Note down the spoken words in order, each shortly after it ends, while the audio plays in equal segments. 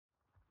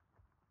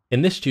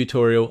In this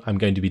tutorial, I'm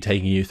going to be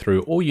taking you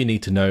through all you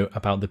need to know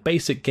about the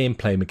basic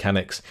gameplay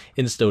mechanics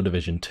in Steel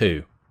Division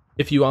 2.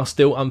 If you are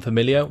still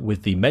unfamiliar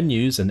with the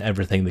menus and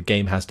everything the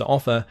game has to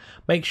offer,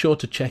 make sure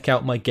to check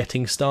out my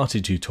Getting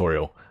Started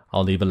tutorial.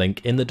 I'll leave a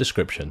link in the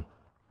description.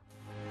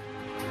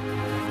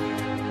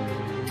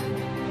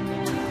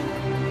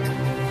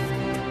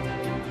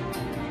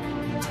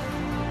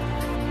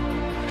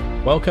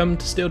 Welcome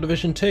to Steel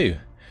Division 2.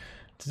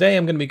 Today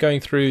I'm going to be going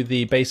through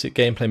the basic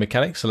gameplay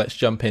mechanics, so let's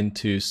jump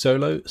into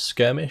solo,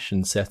 skirmish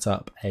and set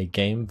up a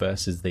game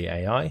versus the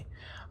AI. I'm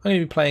going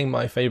to be playing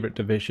my favourite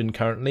division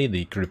currently,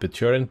 the Group of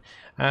Turin,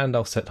 and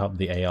I'll set up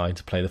the AI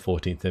to play the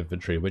 14th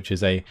Infantry, which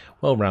is a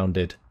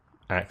well-rounded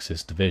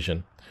Axis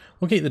division.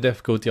 We'll keep the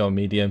difficulty on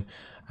medium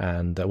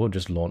and we'll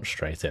just launch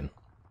straight in.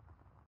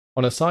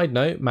 On a side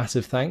note,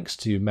 massive thanks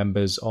to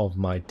members of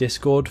my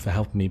Discord for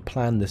helping me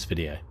plan this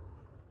video.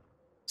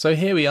 So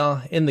here we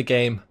are in the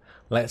game.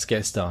 Let's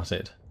get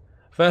started.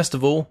 First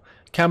of all,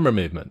 camera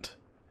movement.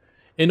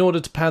 In order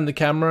to pan the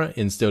camera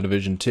in Steel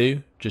Division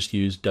 2, just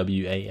use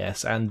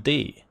WAS and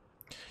D.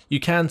 You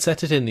can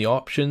set it in the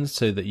options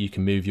so that you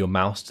can move your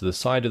mouse to the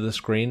side of the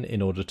screen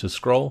in order to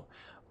scroll,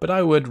 but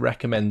I would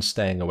recommend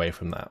staying away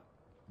from that.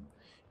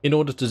 In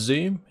order to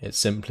zoom, it's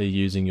simply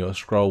using your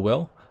scroll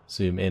wheel,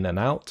 zoom in and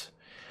out,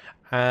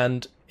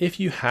 and if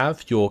you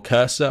have your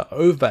cursor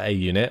over a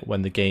unit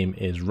when the game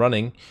is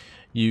running,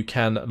 you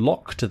can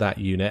lock to that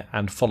unit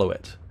and follow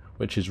it,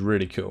 which is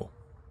really cool.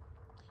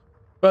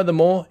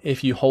 Furthermore,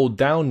 if you hold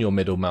down your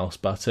middle mouse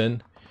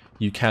button,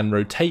 you can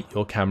rotate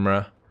your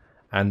camera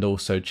and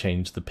also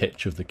change the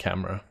pitch of the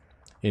camera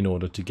in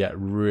order to get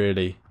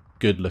really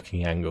good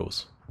looking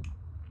angles.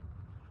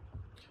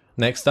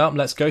 Next up,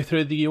 let's go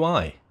through the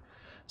UI.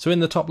 So in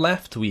the top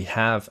left, we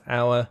have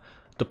our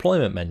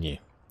deployment menu.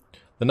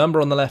 The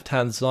number on the left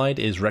hand side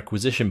is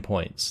requisition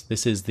points.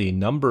 This is the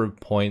number of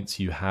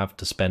points you have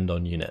to spend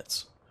on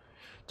units.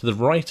 To the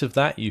right of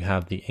that you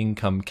have the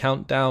income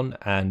countdown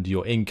and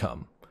your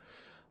income.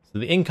 So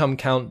the income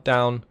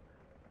countdown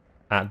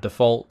at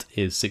default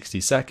is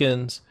 60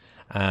 seconds,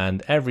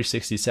 and every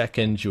 60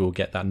 seconds you will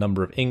get that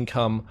number of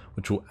income,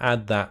 which will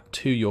add that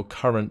to your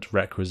current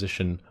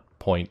requisition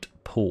point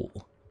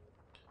pool.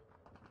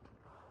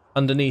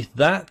 Underneath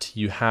that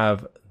you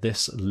have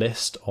this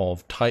list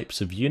of types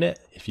of unit.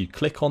 If you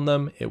click on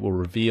them, it will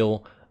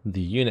reveal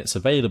the units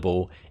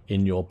available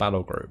in your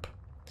battle group.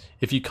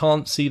 If you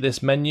can't see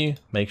this menu,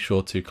 make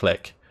sure to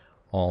click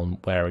on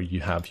where you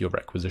have your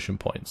requisition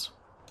points.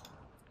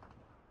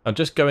 Now,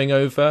 just going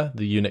over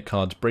the unit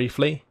cards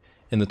briefly,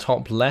 in the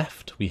top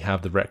left we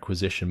have the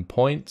requisition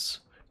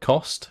points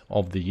cost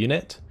of the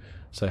unit,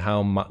 so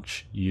how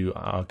much you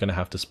are going to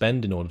have to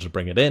spend in order to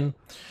bring it in.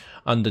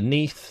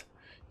 Underneath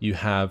you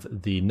have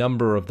the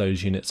number of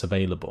those units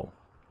available.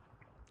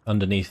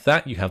 Underneath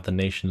that you have the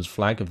nation's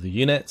flag of the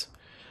unit,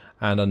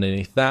 and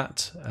underneath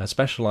that a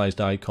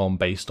specialized icon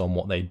based on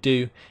what they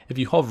do. If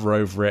you hover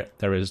over it,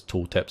 there is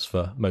tooltips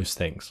for most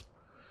things.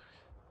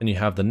 Then you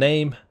have the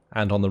name,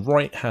 and on the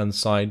right hand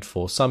side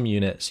for some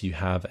units you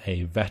have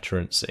a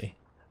veterancy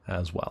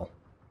as well.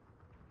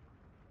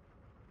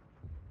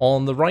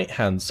 On the right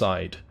hand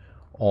side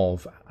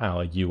of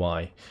our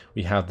UI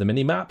we have the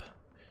minimap.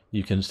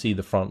 You can see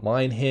the front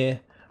line here,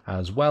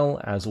 as well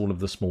as all of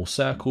the small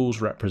circles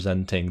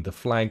representing the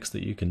flags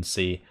that you can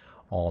see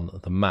on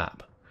the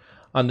map.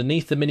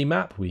 Underneath the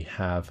minimap we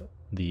have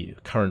the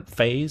current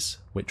phase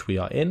which we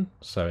are in,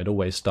 so it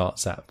always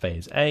starts at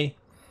phase A,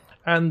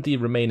 and the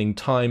remaining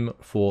time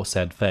for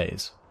said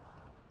phase.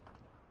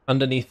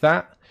 Underneath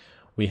that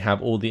we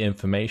have all the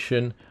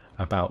information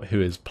about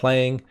who is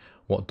playing,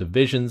 what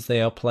divisions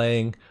they are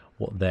playing,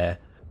 what their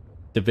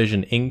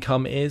division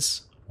income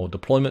is or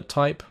deployment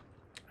type,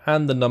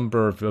 and the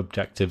number of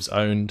objectives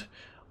owned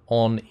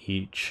on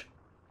each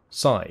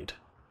side.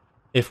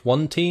 If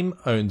one team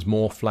owns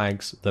more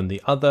flags than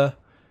the other,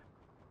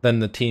 then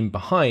the team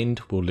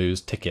behind will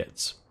lose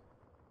tickets.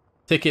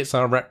 Tickets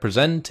are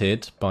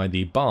represented by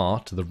the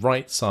bar to the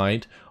right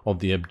side of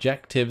the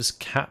objectives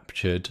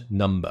captured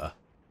number.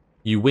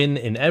 You win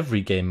in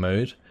every game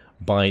mode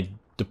by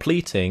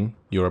depleting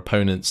your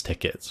opponent's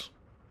tickets.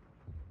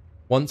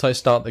 Once I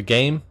start the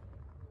game,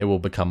 it will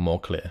become more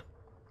clear.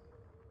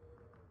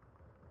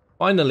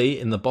 Finally,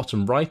 in the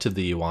bottom right of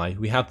the UI,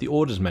 we have the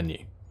orders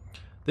menu.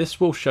 This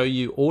will show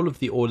you all of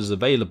the orders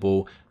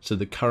available to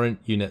the current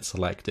unit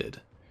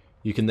selected.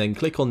 You can then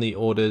click on the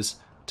orders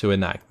to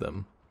enact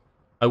them.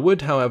 I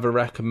would, however,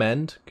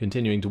 recommend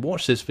continuing to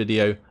watch this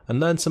video and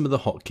learn some of the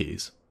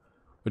hotkeys,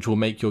 which will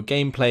make your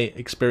gameplay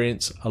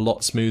experience a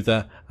lot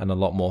smoother and a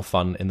lot more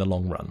fun in the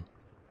long run.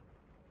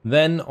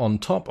 Then on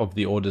top of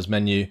the orders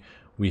menu,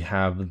 we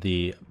have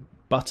the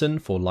button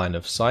for line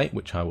of sight,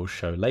 which I will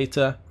show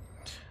later,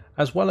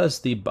 as well as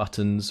the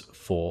buttons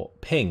for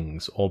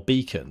pings or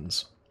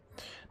beacons.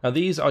 Now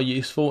these are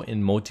useful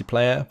in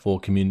multiplayer for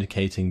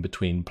communicating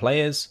between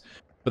players,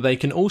 but they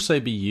can also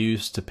be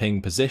used to ping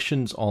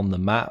positions on the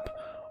map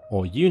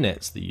or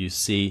units that you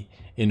see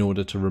in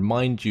order to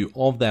remind you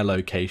of their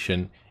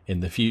location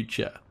in the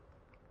future.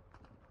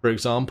 For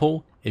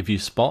example, If you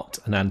spot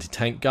an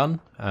anti-tank gun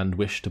and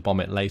wish to bomb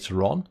it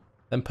later on,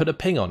 then put a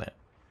ping on it,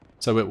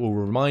 so it will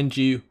remind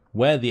you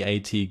where the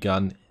AT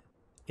gun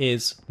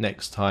is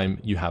next time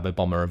you have a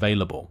bomber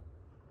available.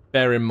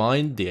 Bear in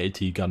mind the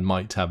AT gun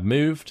might have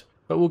moved,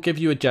 but will give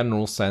you a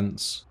general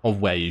sense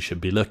of where you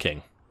should be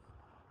looking.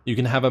 You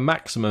can have a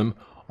maximum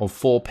of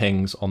 4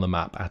 pings on the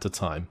map at a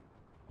time.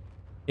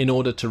 In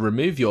order to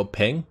remove your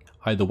ping,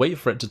 either wait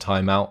for it to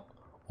time out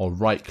or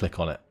right click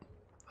on it,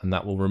 and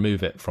that will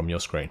remove it from your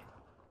screen.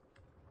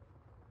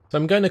 So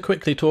I'm going to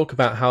quickly talk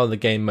about how the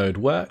game mode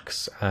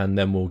works, and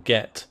then we'll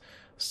get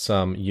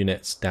some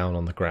units down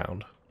on the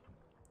ground.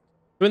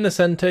 So in the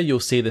center you'll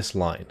see this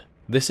line.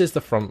 This is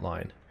the front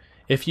line.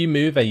 If you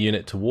move a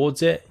unit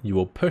towards it, you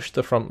will push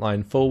the front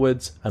line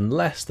forwards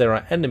unless there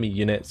are enemy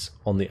units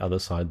on the other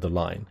side of the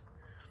line.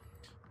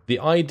 The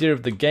idea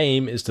of the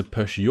game is to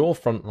push your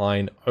front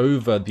line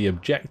over the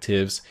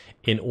objectives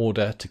in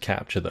order to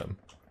capture them.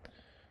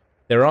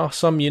 There are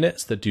some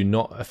units that do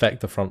not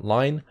affect the front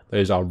line.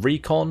 Those are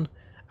recon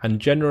and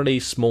generally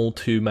small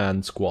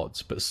 2-man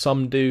squads, but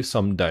some do,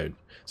 some don't.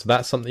 So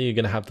that's something you're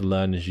going to have to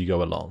learn as you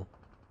go along.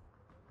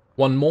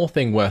 One more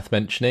thing worth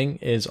mentioning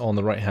is on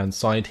the right hand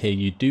side here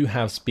you do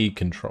have speed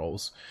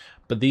controls,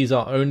 but these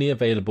are only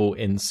available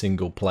in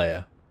single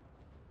player.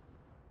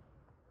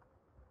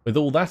 With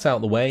all that out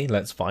of the way,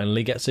 let's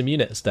finally get some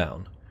units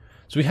down.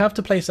 So we have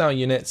to place our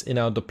units in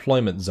our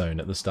deployment zone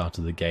at the start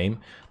of the game.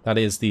 That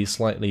is the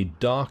slightly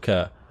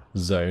darker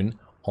zone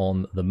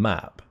on the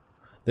map.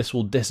 This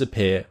will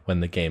disappear when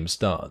the game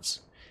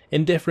starts.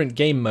 In different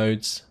game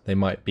modes they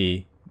might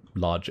be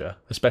larger,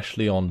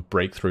 especially on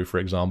Breakthrough for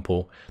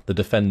example, the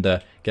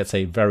defender gets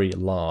a very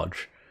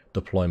large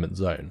deployment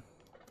zone.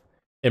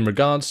 In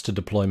regards to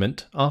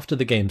deployment, after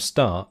the game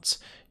starts,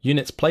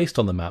 units placed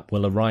on the map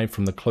will arrive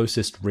from the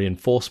closest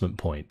reinforcement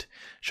point,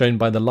 shown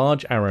by the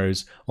large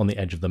arrows on the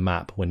edge of the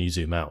map when you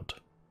zoom out.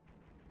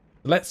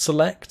 Let's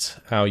select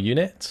our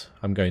unit.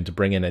 I'm going to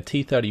bring in a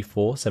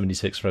T-34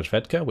 76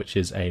 Razvedka, which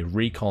is a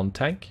recon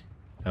tank,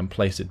 and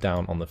place it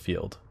down on the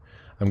field.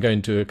 I'm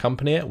going to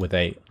accompany it with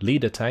a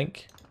leader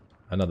tank,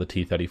 another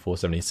T-34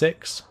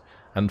 76,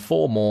 and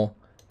 4 more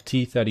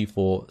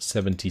T-34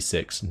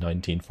 76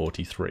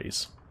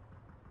 1943s.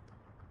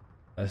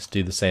 Let's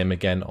do the same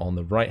again on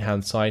the right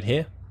hand side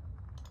here.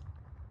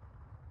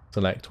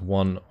 Select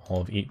one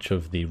of each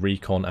of the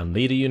recon and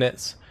leader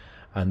units,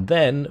 and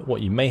then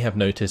what you may have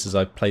noticed is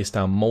I've placed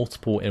down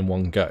multiple in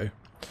one go.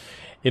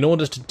 In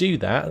order to do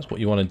that,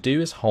 what you want to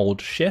do is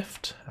hold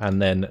shift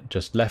and then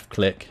just left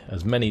click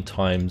as many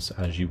times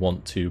as you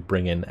want to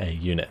bring in a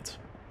unit.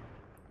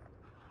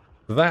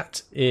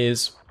 That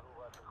is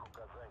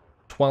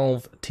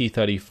 12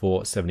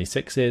 T-34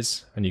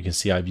 76s, and you can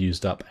see I've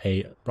used up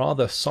a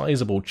rather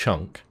sizable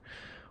chunk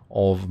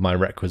of my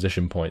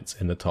requisition points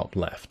in the top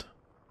left.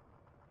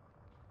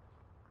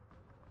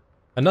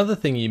 Another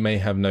thing you may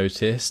have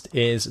noticed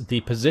is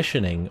the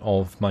positioning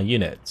of my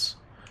units.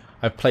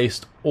 I've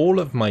placed all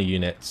of my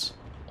units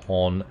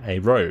on a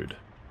road.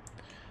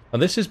 Now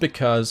this is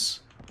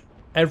because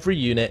every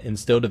unit in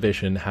Steel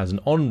Division has an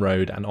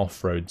on-road and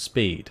off-road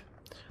speed.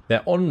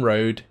 Their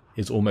on-road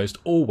is almost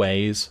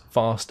always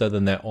faster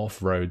than their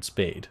off-road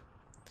speed.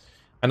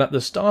 And at the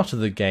start of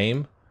the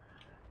game,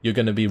 you're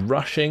going to be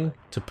rushing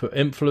to put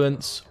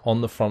influence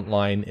on the front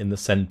line in the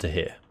center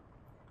here.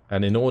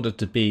 And in order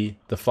to be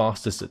the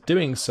fastest at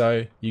doing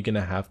so, you're going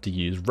to have to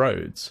use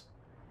roads.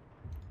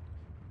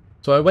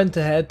 So I went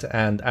ahead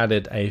and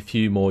added a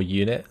few more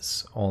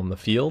units on the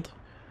field.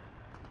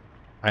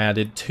 I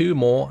added 2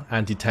 more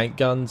anti-tank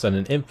guns and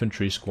an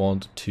infantry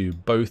squad to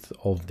both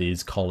of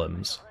these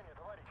columns.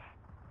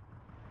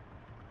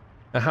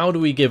 Now how do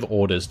we give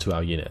orders to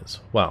our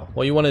units? Well,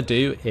 what you want to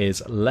do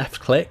is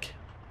left click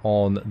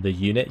on the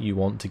unit you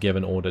want to give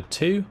an order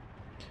to,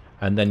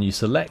 and then you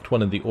select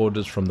one of the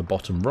orders from the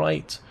bottom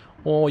right,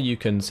 or you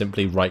can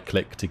simply right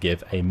click to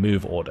give a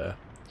move order.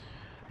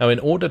 Now in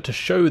order to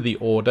show the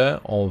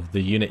order of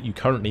the unit you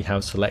currently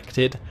have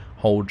selected,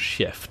 hold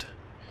shift.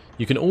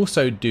 You can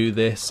also do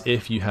this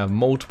if you have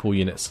multiple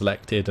units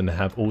selected and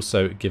have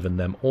also given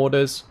them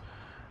orders.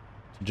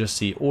 Just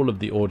see all of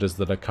the orders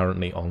that are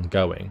currently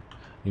ongoing.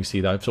 You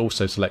see that I've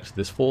also selected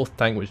this 4th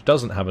tank which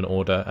doesn't have an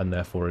order and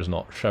therefore is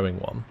not showing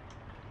one.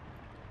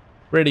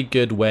 Really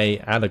good way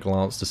at a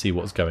glance to see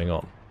what's going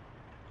on.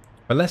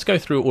 And let's go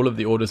through all of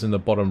the orders in the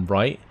bottom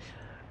right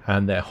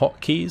and their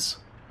hotkeys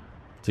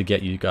to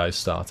get you guys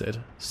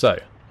started. So,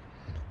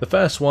 the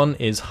first one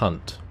is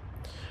Hunt.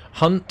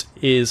 Hunt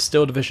is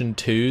Steel Division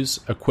 2's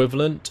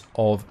equivalent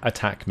of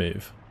attack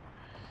move.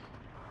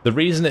 The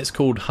reason it's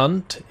called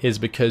Hunt is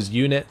because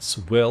units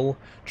will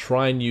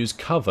try and use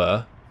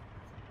cover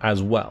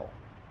as well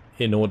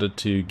in order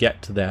to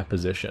get to their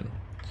position.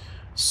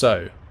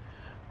 So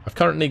I've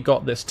currently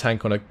got this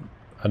tank on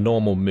a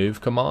normal move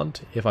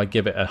command. If I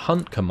give it a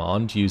hunt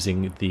command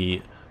using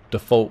the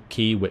default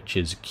key, which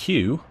is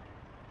Q,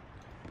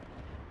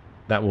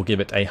 that will give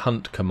it a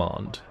hunt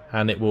command,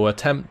 and it will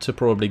attempt to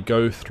probably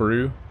go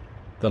through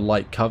the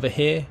light cover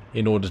here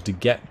in order to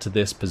get to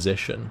this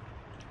position.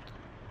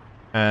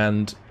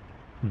 And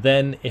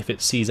Then if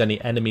it sees any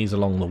enemies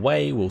along the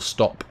way, will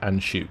stop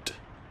and shoot.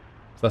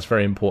 So that's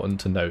very important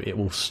to note. It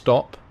will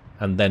stop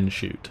and then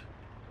shoot.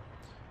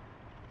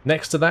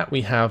 Next to that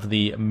we have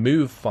the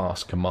move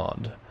fast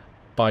command.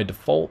 By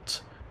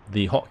default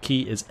the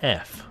hotkey is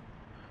F.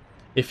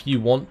 If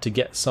you want to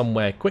get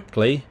somewhere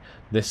quickly,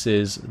 this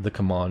is the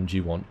command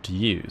you want to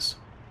use.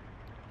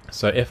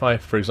 So if I,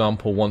 for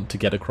example, want to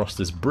get across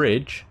this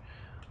bridge,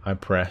 I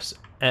press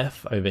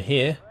F over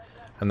here,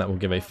 and that will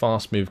give a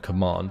fast move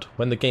command.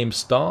 When the game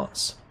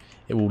starts,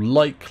 it will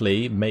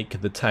likely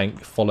make the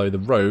tank follow the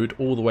road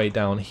all the way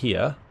down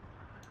here,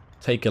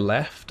 take a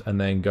left, and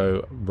then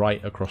go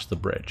right across the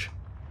bridge.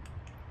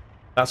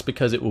 That's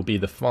because it will be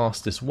the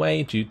fastest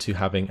way due to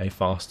having a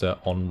faster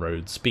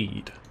on-road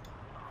speed.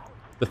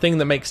 The thing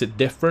that makes it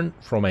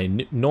different from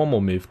a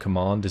normal move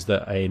command is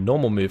that a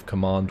normal move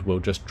command will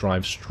just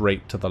drive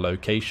straight to the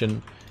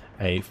location.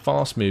 A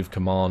fast move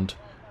command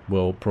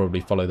will probably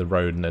follow the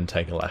road and then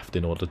take a left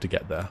in order to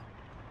get there.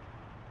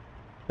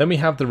 Then we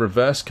have the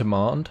reverse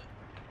command.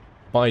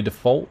 By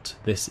default,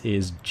 this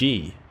is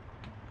G.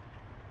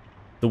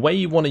 The way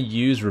you want to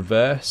use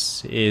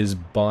reverse is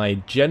by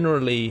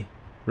generally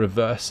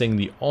reversing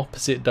the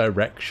opposite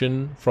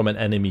direction from an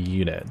enemy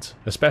unit,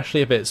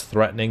 especially if it's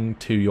threatening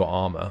to your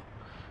armor.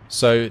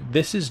 So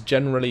this is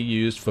generally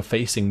used for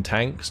facing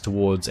tanks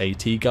towards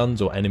AT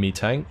guns or enemy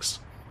tanks.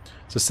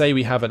 So say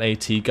we have an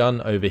AT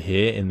gun over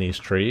here in these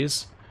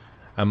trees,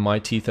 and my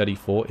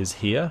T-34 is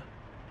here.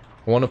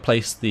 I want to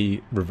place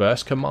the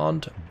reverse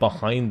command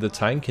behind the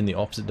tank in the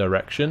opposite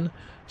direction,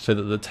 so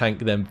that the tank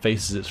then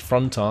faces its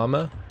front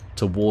armor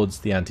towards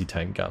the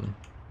anti-tank gun.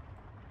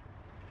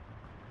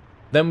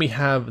 Then we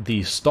have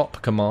the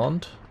stop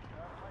command.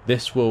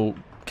 This will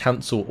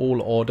cancel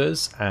all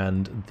orders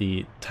and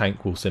the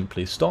tank will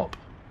simply stop.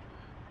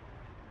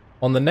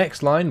 On the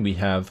next line we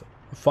have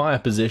fire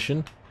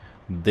position.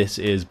 This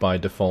is by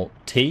default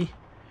T.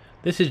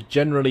 This is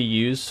generally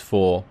used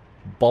for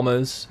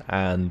bombers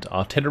and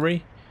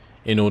artillery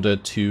in order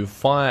to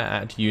fire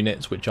at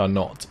units which are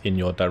not in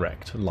your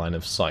direct line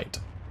of sight.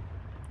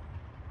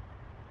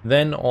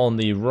 Then on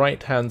the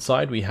right hand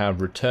side we have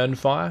return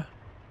fire.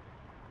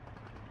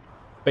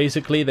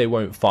 Basically they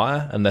won't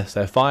fire unless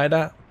they're fired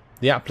at.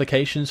 The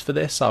applications for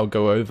this I'll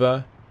go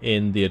over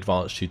in the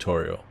advanced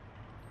tutorial.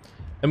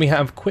 Then we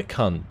have quick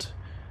hunt.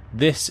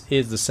 This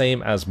is the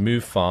same as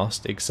move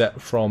fast, except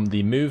from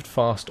the moved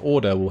fast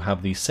order will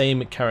have the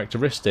same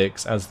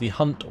characteristics as the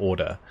hunt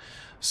order.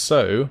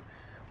 So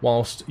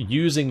whilst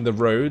using the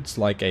roads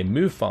like a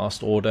move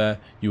fast order,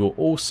 you will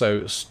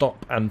also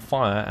stop and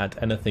fire at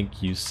anything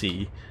you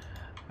see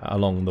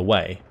along the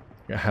way.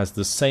 It has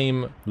the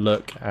same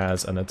look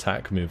as an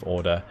attack move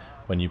order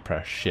when you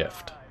press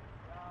shift.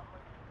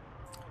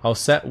 I'll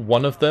set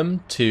one of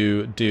them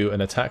to do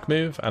an attack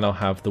move, and I'll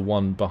have the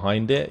one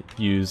behind it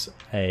use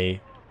a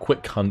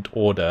quick hunt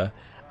order,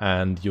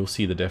 and you'll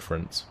see the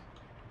difference.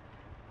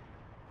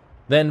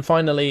 Then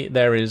finally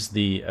there is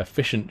the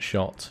efficient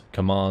shot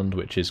command,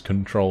 which is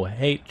Control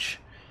H.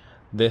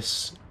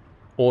 This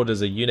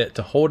orders a unit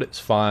to hold its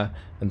fire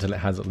until it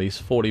has at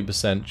least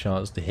 40%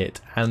 chance to hit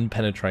and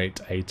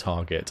penetrate a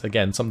target.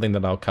 Again, something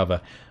that I'll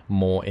cover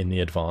more in the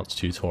advanced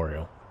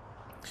tutorial.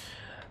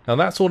 Now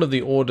that's all of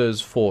the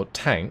orders for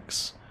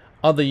tanks.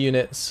 Other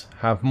units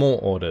have more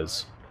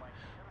orders,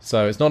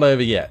 so it's not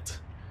over yet.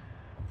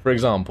 For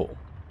example,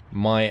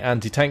 my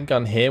anti-tank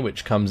gun here,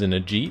 which comes in a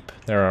Jeep,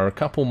 there are a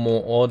couple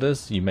more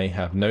orders you may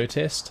have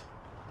noticed.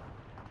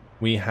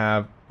 We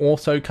have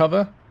auto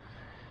cover,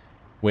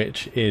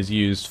 which is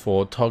used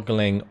for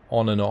toggling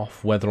on and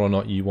off whether or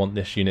not you want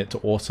this unit to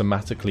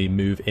automatically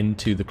move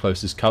into the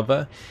closest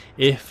cover.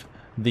 If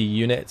the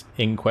unit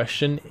in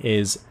question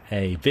is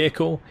a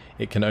vehicle,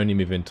 it can only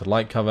move into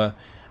light cover.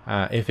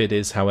 If it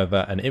is,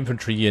 however, an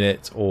infantry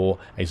unit or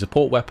a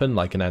support weapon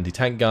like an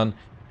anti-tank gun,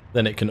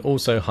 then it can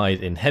also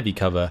hide in heavy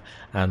cover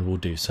and will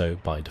do so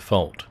by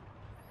default,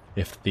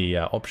 if the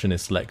option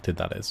is selected,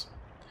 that is.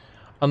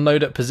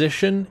 Unload at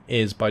position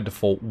is by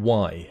default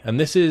Y, and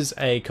this is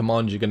a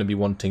command you're going to be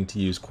wanting to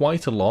use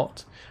quite a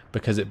lot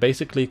because it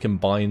basically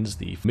combines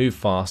the move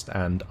fast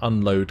and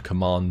unload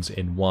commands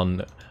in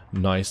one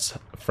nice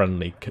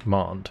friendly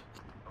command.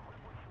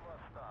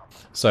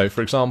 So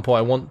for example,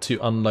 I want to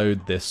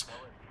unload this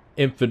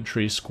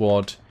infantry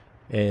squad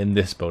in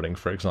this building,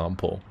 for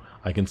example.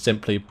 I can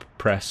simply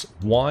press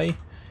Y,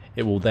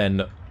 it will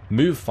then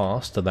move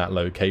fast to that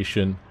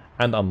location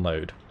and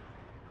unload.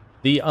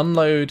 The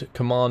unload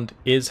command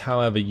is,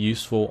 however,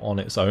 useful on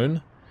its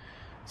own.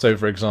 So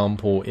for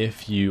example,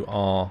 if you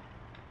are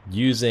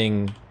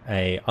using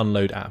a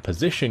unload at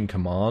position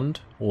command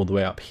all the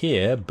way up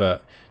here,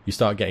 but you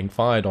start getting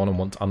fired on and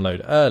want to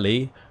unload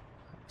early,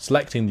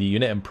 selecting the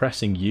unit and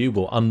pressing U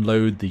will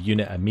unload the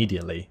unit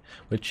immediately,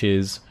 which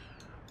is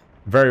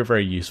very,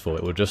 very useful.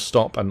 It will just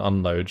stop and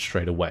unload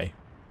straight away.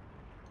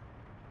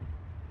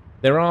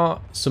 There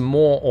are some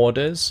more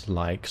orders,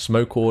 like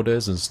smoke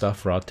orders and stuff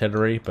for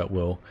artillery, but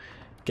we'll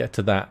get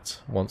to that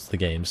once the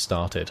game's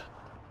started.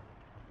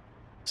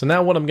 So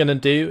now what I'm going to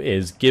do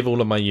is give all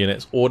of my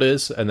units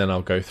orders, and then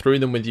I'll go through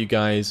them with you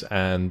guys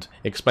and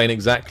explain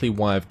exactly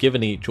why I've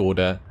given each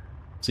order,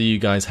 so you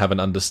guys have an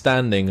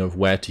understanding of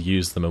where to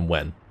use them and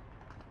when.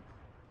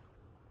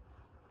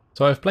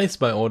 So I've placed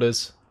my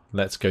orders,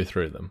 let's go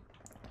through them.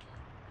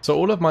 So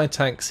all of my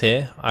tanks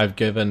here, I've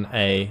given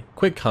a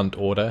quick hunt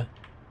order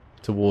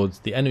towards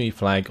the enemy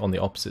flag on the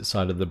opposite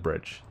side of the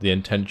bridge. The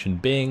intention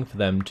being for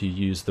them to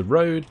use the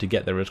road to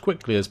get there as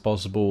quickly as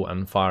possible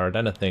and fire at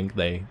anything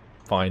they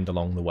find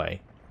along the way.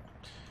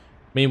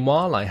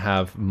 Meanwhile, I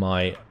have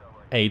my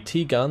AT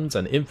guns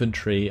and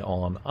infantry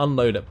on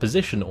unload at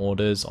position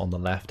orders on the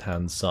left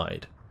hand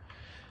side.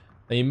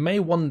 Now you may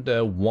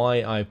wonder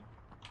why I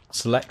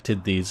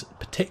selected these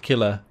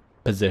particular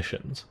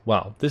positions.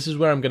 Well, this is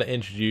where I'm going to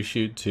introduce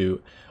you to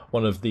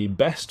one of the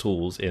best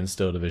tools in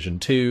Steel Division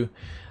 2,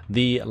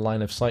 the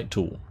line of sight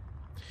tool.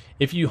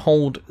 If you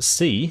hold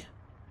C,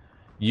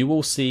 you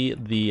will see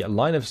the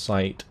line of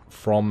sight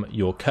from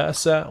your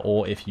cursor,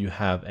 or if you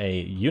have a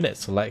unit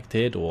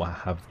selected or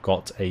have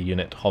got a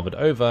unit hovered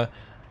over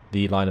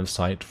the line of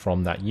sight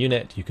from that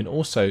unit. You can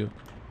also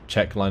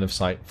check line of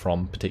sight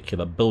from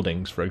particular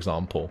buildings, for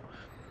example.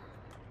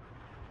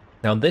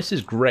 Now this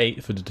is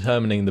great for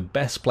determining the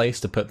best place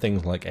to put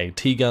things like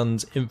AT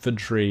guns,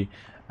 infantry,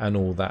 and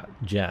all that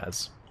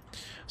jazz.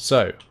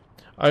 So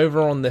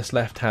over on this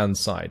left hand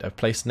side, I've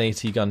placed an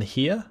AT gun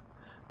here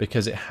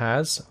because it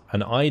has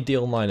an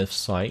ideal line of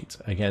sight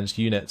against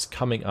units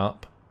coming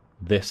up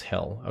this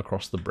hill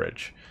across the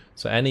bridge.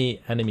 So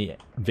any enemy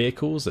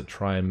vehicles that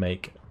try and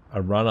make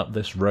a run up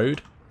this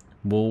road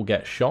will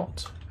get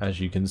shot.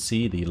 As you can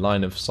see, the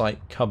line of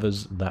sight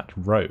covers that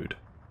road.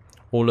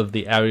 All of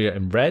the area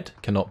in red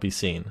cannot be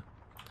seen.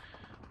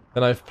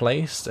 Then I've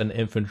placed an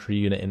infantry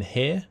unit in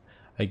here.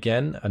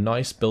 Again, a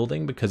nice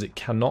building because it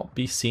cannot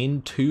be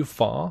seen too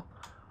far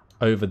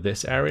over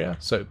this area,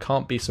 so it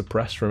can't be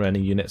suppressed from any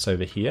units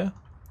over here,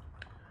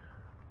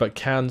 but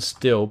can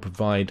still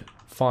provide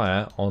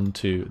fire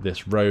onto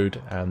this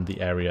road and the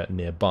area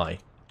nearby.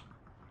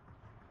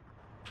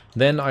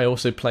 Then I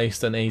also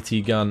placed an AT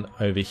gun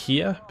over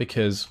here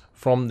because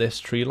from this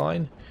tree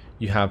line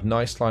you have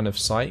nice line of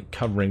sight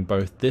covering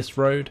both this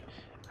road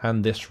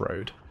and this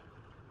road.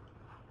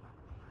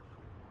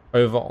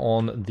 Over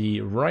on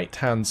the right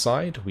hand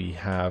side we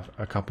have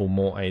a couple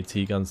more AT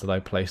guns that I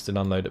placed in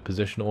unloaded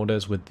position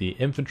orders with the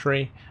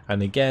infantry,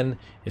 and again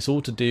it's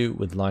all to do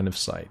with line of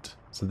sight.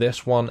 So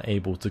this one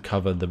able to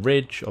cover the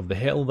ridge of the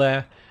hill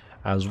there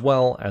as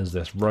well as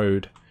this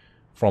road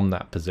from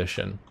that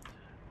position.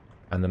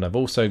 And then I've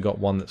also got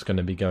one that's going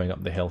to be going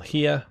up the hill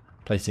here,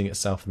 placing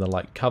itself in the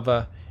light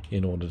cover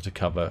in order to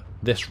cover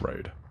this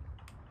road.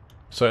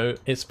 So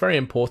it's very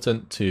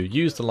important to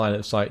use the line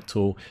of sight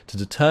tool to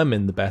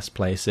determine the best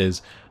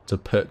places to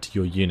put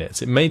your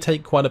units. It may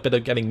take quite a bit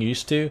of getting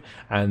used to,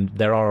 and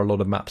there are a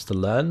lot of maps to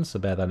learn, so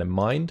bear that in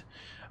mind.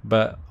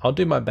 But I'll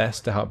do my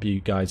best to help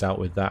you guys out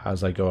with that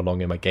as I go along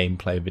in my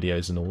gameplay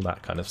videos and all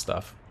that kind of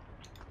stuff.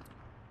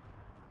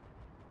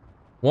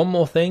 One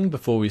more thing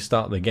before we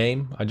start the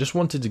game, I just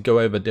wanted to go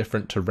over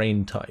different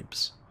terrain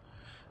types.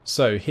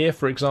 So here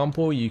for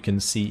example you can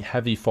see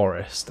heavy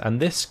forest,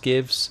 and this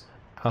gives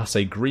us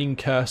a green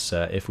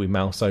cursor if we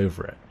mouse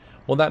over it.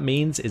 What that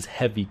means is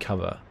heavy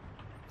cover.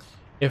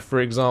 If for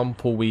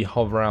example we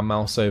hover our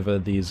mouse over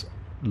these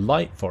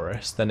light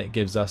forests, then it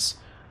gives us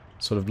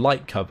sort of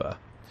light cover,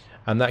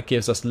 and that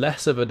gives us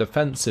less of a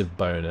defensive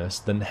bonus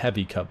than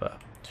heavy cover.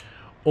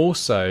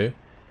 Also,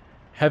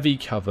 heavy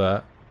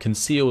cover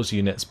conceals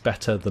units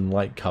better than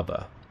light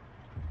cover.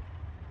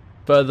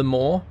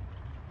 Furthermore,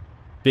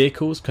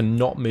 vehicles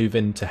cannot move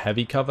into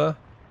heavy cover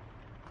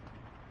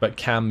but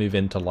can move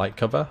into light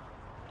cover.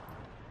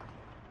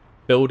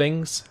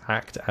 Buildings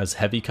act as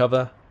heavy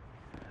cover,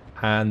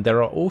 and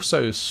there are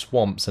also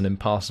swamps and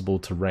impassable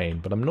terrain,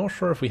 but I'm not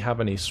sure if we have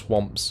any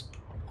swamps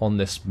on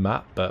this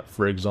map. But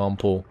for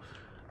example,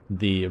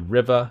 the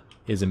river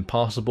is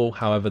impassable,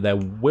 however there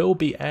will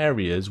be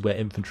areas where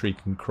infantry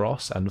can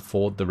cross and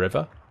ford the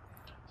river,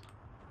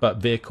 but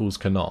vehicles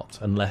cannot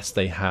unless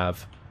they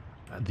have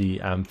the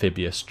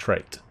amphibious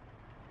trait.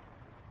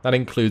 That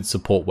includes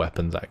support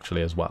weapons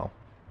actually as well.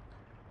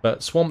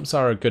 But swamps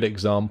are a good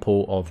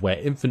example of where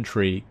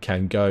infantry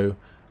can go,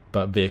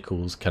 but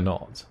vehicles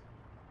cannot.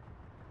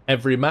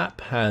 Every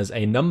map has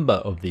a number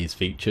of these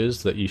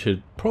features that you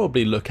should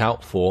probably look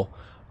out for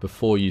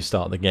before you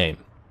start the game.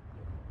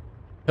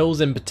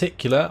 Hills in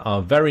particular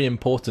are very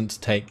important to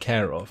take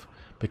care of,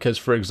 because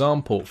for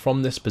example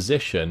from this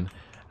position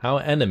our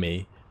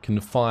enemy can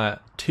fire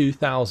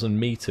 2,000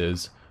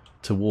 meters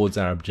towards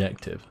our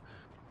objective.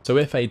 So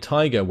if a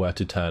tiger were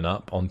to turn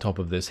up on top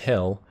of this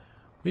hill,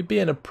 we'd be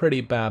in a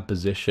pretty bad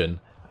position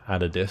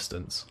at a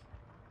distance.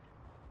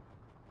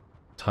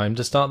 Time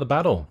to start the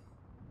battle.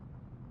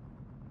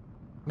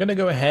 I'm going to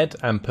go ahead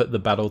and put the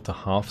battle to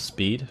half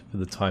speed for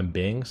the time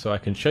being so I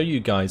can show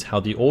you guys how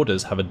the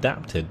orders have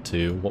adapted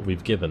to what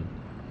we've given.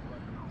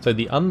 So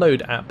the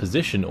unload at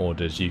position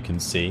orders, you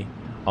can see,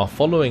 are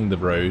following the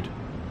road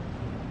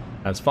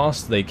as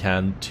fast as they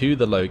can to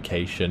the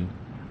location,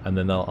 and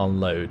then they'll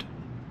unload.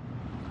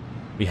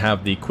 We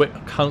have the quick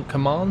hunt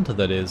command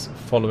that is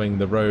following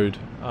the road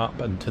up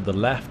and to the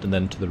left and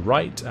then to the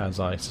right, as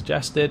I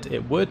suggested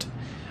it would.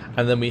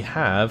 And then we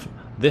have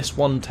this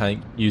one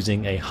tank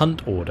using a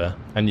hunt order,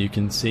 and you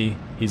can see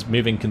he's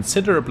moving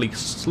considerably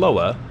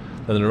slower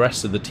than the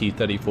rest of the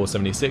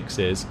T-34-76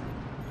 is,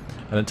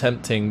 and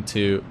attempting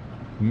to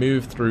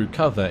move through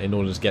cover in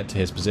order to get to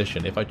his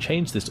position. If I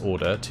change this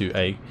order to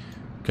a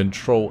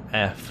Control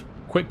F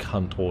quick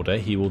hunt order,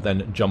 he will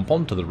then jump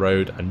onto the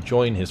road and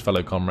join his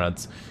fellow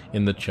comrades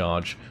in the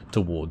charge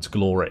towards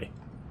glory.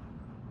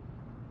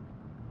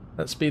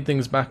 Let's speed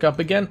things back up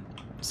again,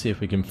 see if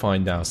we can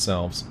find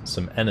ourselves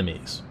some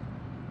enemies.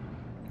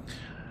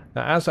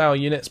 Now, as our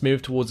units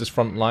move towards this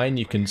front line,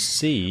 you can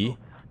see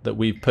that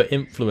we've put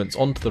influence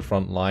onto the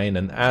front line,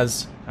 and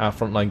as our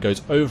front line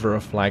goes over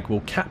a flag, we'll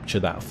capture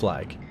that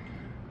flag.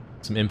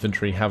 Some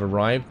infantry have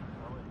arrived.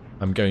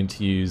 I'm going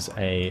to use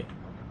a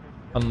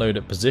unload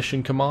at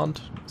position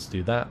command. Let's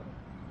do that.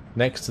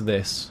 Next to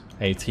this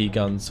AT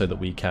gun so that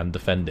we can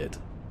defend it.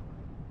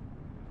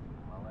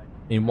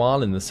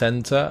 Meanwhile, in the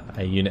center,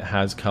 a unit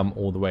has come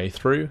all the way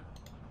through,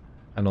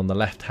 and on the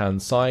left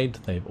hand side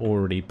they've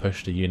already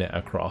pushed a unit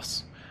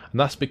across, and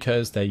that's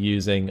because they're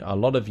using a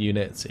lot of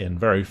units in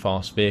very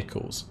fast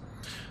vehicles.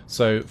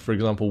 So for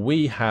example,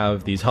 we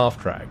have these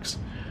half tracks,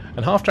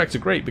 and half tracks are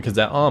great because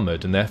they're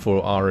armored and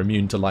therefore are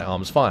immune to light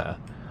arms fire,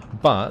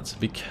 but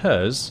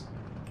because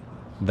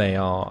they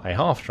are a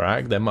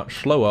half-track, they're much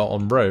slower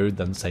on road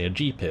than, say, a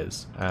Jeep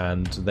is,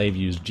 and they've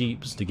used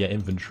Jeeps to get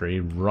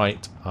infantry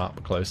right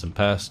up close and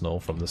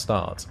personal from the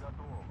start.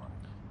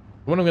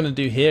 What I'm going to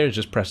do here is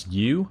just press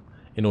U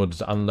in order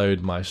to unload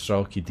my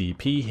Strelki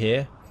DP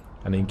here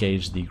and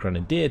engage the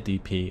Grenadier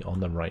DP on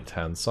the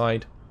right-hand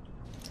side.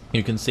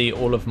 You can see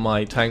all of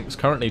my tanks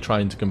currently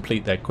trying to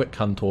complete their quick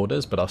hunt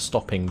orders, but are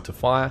stopping to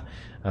fire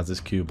as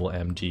this Kubel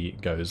MG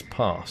goes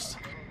past.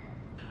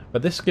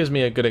 But this gives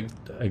me a good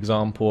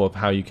example of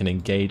how you can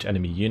engage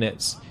enemy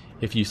units.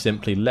 If you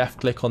simply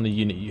left click on the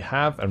unit you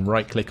have and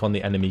right click on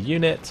the enemy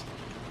unit,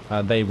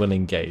 they will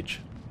engage.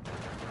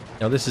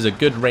 Now this is a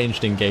good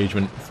ranged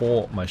engagement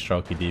for my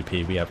Strelki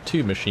DP. We have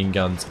 2 machine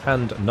guns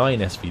and 9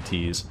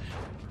 SVTs.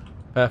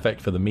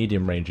 Perfect for the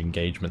medium range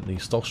engagement. The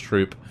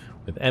Stosstroop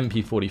with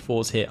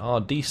MP44s here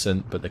are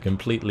decent, but they're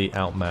completely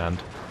outmanned.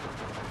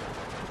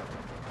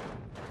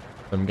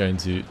 I'm going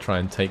to try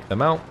and take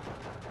them out.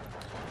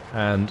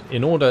 And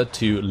in order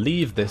to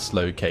leave this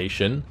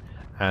location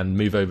and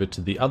move over to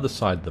the other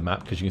side of the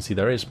map, because you can see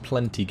there is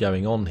plenty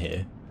going on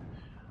here,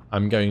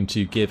 I'm going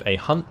to give a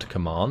hunt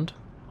command.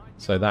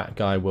 So that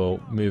guy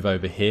will move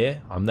over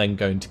here. I'm then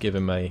going to give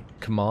him a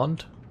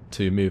command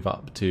to move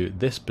up to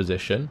this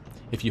position.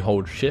 If you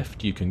hold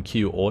shift, you can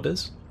queue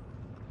orders.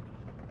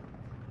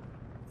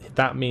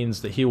 That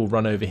means that he will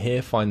run over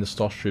here, find the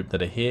Stosstroop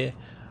that are here,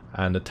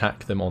 and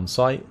attack them on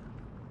sight,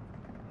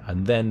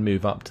 and then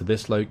move up to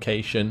this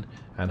location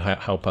and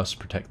help us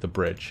protect the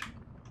bridge.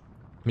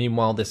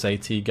 Meanwhile, this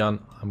AT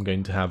gun, I'm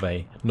going to have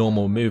a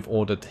normal move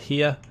order to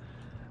here,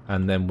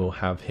 and then we'll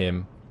have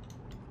him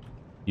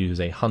use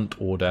a hunt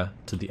order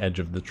to the edge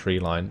of the tree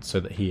line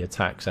so that he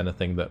attacks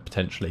anything that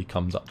potentially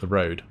comes up the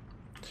road.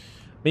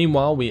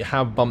 Meanwhile, we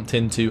have bumped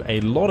into a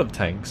lot of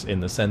tanks in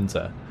the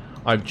center.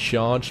 I've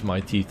charged my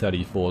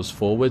T-34s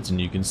forwards,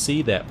 and you can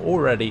see they're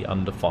already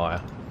under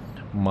fire.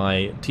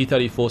 My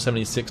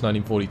T-34-76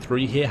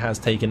 1943 here has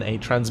taken a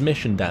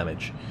transmission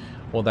damage.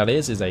 What that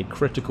is a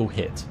critical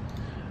hit,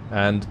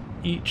 and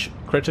each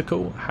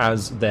critical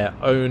has their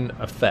own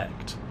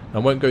effect. I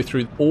won't go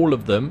through all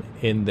of them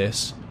in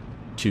this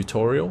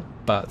tutorial,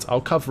 but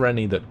I'll cover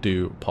any that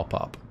do pop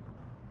up.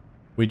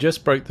 We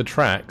just broke the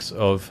tracks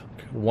of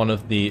one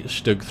of the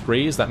Stug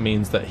 3s. That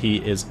means that he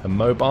is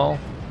immobile.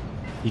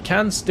 He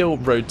can still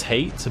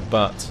rotate,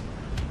 but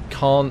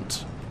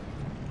can't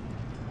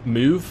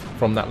move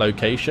from that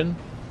location.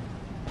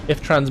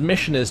 If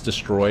transmission is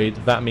destroyed,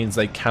 that means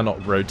they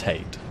cannot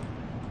rotate.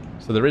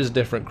 So there is a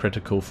different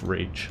critical for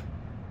each.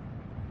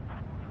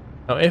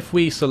 Now if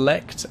we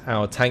select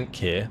our tank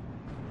here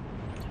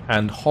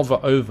and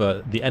hover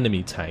over the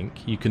enemy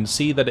tank, you can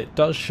see that it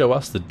does show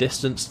us the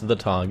distance to the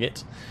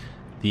target,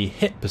 the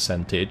hit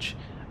percentage,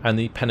 and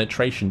the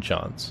penetration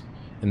chance.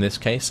 In this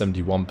case,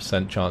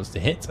 71% chance to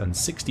hit and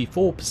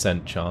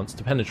 64% chance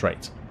to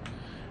penetrate.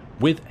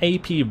 With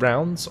AP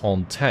rounds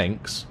on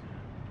tanks,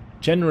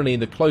 generally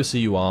the closer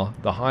you are,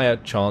 the higher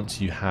chance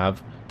you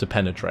have to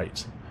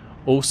penetrate.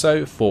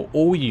 Also, for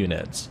all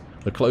units,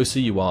 the closer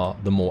you are,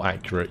 the more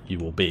accurate you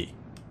will be.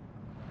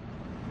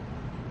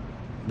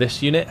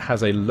 This unit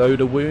has a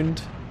loader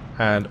wound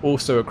and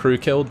also a crew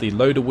killed. The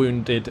loader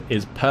wounded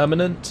is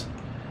permanent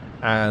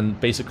and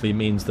basically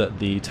means that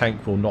the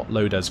tank will not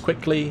load as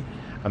quickly,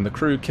 and the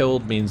crew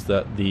killed means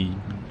that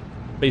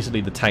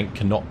basically the tank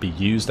cannot be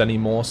used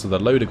anymore. So the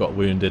loader got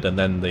wounded and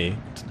then the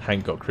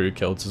tank got crew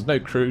killed, so there's no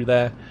crew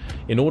there.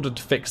 In order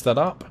to fix that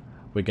up,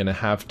 we're going to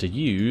have to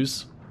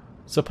use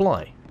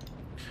supply.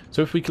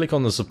 So if we click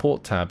on the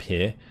support tab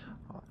here,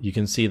 you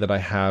can see that I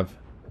have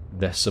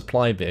this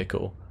supply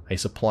vehicle, a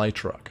supply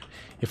truck.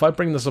 If I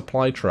bring the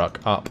supply truck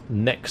up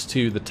next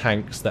to the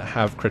tanks that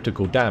have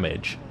critical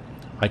damage,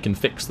 I can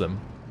fix them.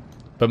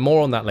 But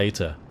more on that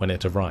later when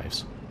it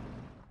arrives.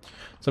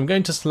 So I'm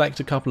going to select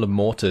a couple of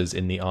mortars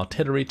in the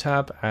artillery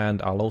tab,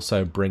 and I'll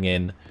also bring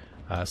in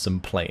some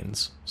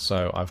planes.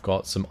 So I've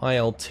got some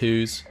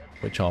IL-2s,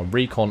 which are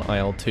recon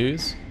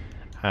IL-2s,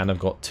 and I've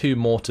got 2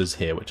 mortars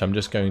here, which I'm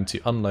just going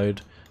to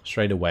unload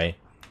straight away.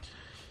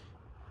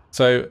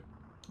 So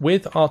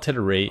with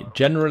artillery,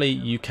 generally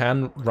you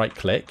can right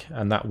click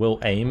and that will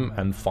aim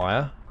and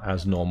fire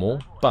as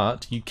normal,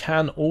 but you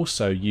can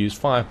also use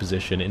fire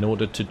position in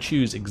order to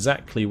choose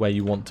exactly where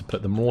you want to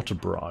put the mortar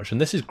barrage, and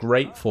this is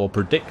great for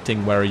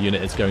predicting where a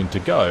unit is going to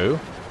go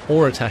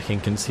or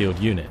attacking concealed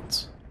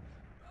units.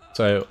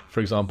 So for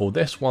example,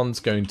 this one's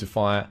going to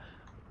fire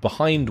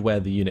behind where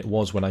the unit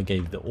was when I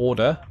gave the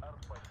order,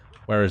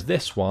 whereas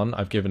this one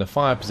I've given a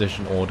fire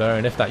position order,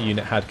 and if that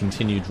unit had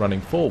continued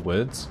running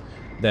forwards,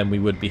 then we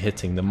would be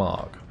hitting the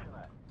mark.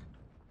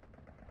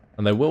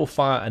 And they will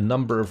fire a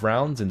number of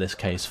rounds, in this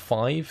case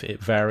 5.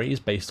 It varies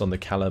based on the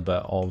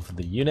caliber of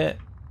the unit,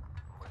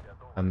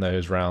 and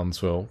those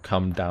rounds will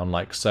come down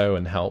like so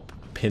and help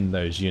pin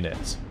those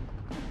units.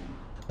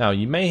 Now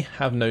you may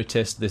have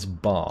noticed this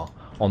bar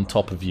on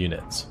top of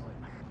units,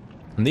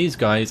 and these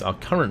guys are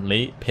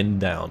currently pinned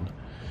down.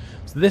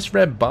 So this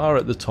red bar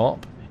at the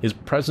top is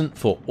present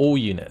for all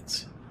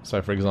units.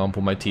 So for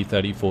example, my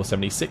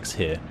T-34-76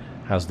 here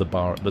has the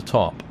bar at the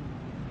top.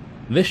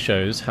 This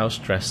shows how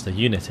stressed the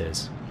unit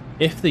is.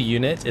 If the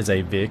unit is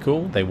a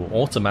vehicle, they will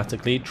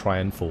automatically try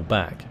and fall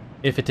back.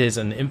 If it is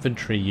an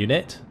infantry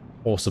unit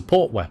or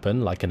support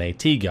weapon like an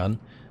AT gun,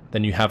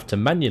 then you have to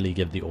manually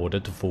give the order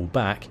to fall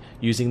back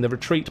using the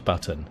retreat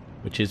button,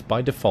 which is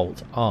by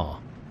default R.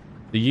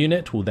 The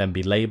unit will then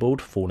be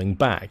labelled falling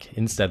back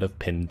instead of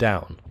pinned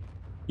down.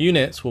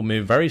 Units will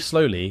move very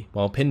slowly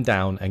while pinned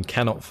down and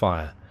cannot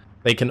fire.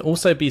 They can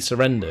also be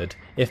surrendered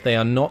if they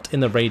are not in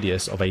the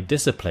radius of a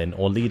discipline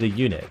or leader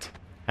unit,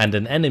 and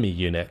an enemy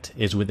unit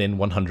is within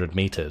 100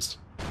 meters.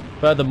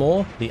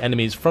 Furthermore, the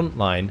enemy's front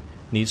line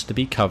needs to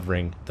be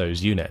covering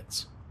those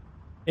units.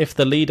 If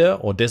the leader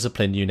or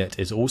discipline unit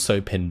is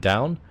also pinned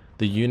down,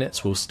 the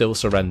units will still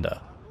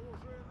surrender.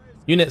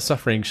 Units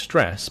suffering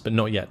stress but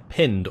not yet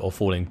pinned or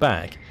falling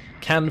back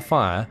can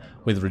fire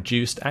with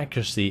reduced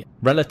accuracy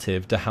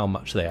relative to how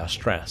much they are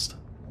stressed.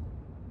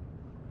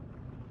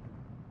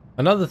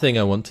 Another thing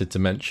I wanted to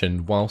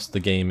mention whilst the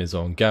game is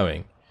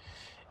ongoing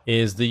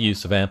is the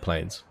use of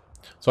airplanes.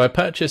 So I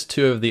purchased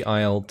 2 of the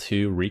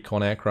IL-2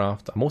 recon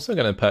aircraft. I'm also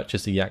going to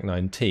purchase a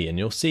Yak-9T, and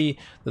you'll see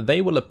that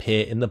they will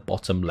appear in the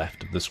bottom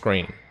left of the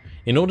screen.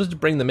 In order to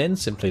bring them in,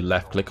 simply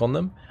left click on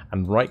them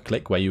and right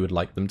click where you would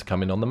like them to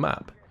come in on the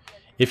map.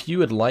 If you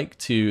would like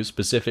to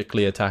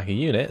specifically attack a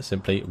unit,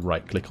 simply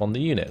right click on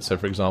the unit. So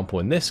for example,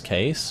 in this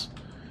case,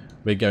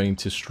 we're going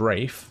to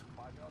strafe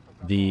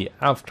the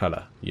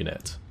Avtrala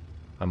unit,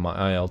 and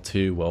my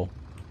IL-2 will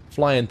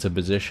fly into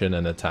position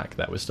and attack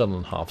that. We're still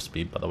on half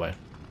speed, by the way.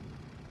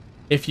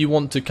 If you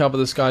want to cover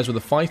the skies with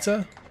a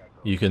fighter,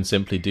 you can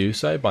simply do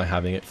so by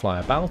having it fly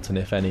about, and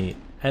if any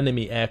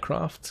enemy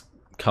aircraft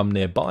come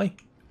nearby,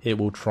 it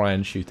will try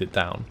and shoot it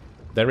down.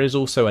 There is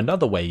also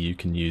another way you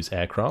can use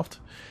aircraft,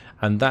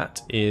 and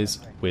that is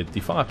with the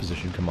fire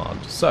position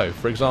command. So,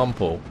 for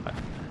example,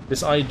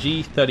 this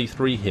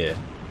IG-33 here,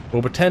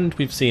 we'll pretend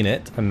we've seen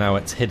it and now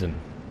it's hidden.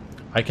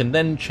 I can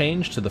then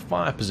change to the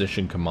fire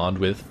position command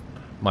with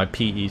my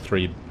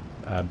PE3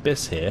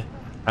 BIS here,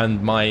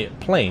 and my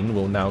plane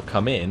will now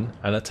come in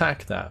and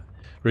attack that,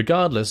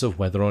 regardless of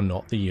whether or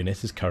not the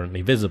unit is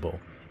currently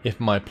visible. If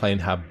my plane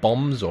had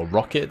bombs or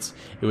rockets,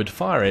 it would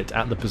fire it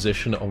at the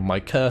position of my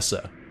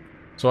cursor.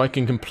 So I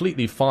can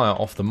completely fire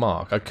off the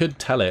mark. I could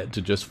tell it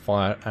to just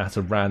fire at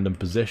a random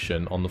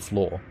position on the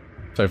floor.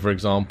 So for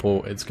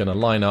example, it's going to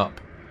line up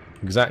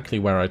exactly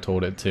where I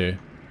told it to,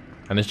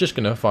 and it's just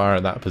going to fire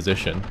at that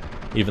position,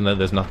 even though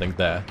there's nothing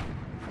there.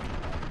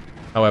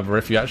 However,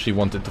 if you actually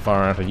want it to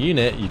fire at a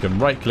unit, you can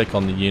right click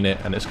on the unit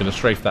and it's going to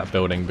strafe that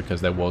building because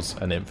there was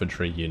an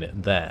infantry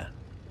unit there.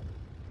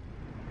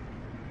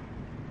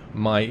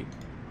 My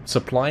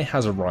supply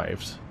has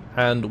arrived,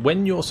 and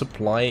when your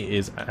supply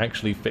is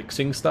actually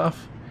fixing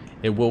stuff,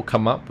 it will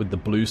come up with the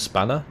blue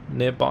spanner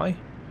nearby.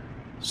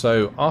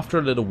 So after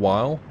a little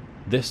while,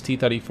 this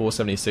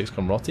T-34-76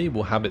 Comroti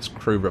will have its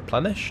crew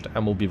replenished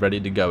and will be ready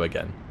to go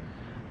again.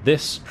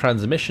 This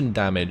transmission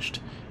damaged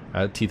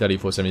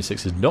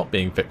T-34-76 is not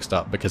being fixed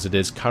up because it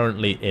is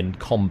currently in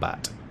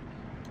combat.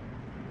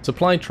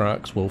 Supply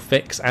trucks will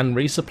fix and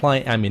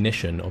resupply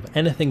ammunition of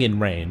anything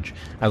in range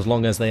as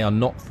long as they are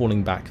not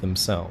falling back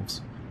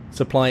themselves.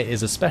 Supply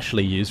is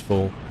especially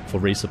useful for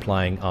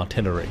resupplying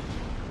artillery.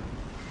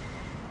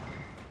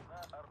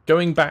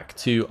 Going back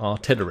to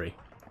artillery,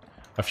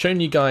 I've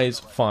shown you guys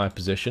fire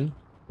position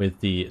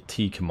with the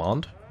T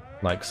command,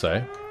 like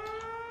so.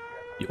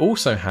 You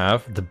also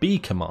have the B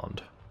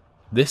command.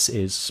 This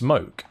is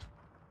smoke.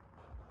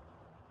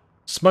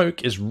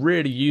 Smoke is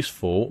really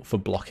useful for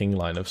blocking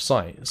line of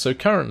sight. So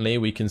currently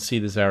we can see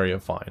this area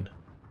fine.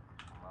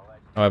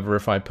 However,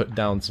 if I put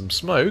down some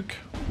smoke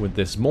with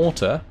this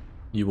mortar,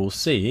 you will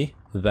see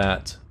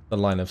that the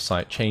line of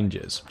sight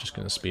changes. I'm just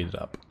going to speed it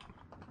up.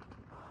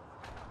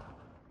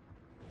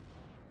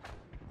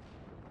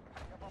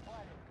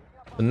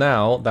 So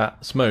now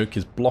that smoke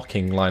is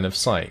blocking line of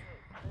sight.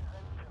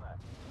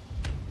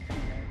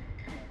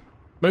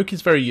 Smoke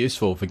is very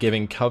useful for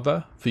giving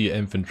cover for your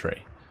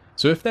infantry.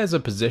 So if there's a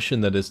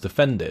position that is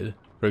defended,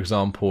 for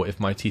example if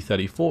my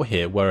T-34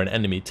 here were an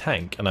enemy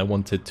tank and I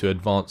wanted to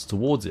advance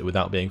towards it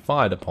without being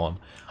fired upon,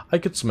 I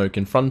could smoke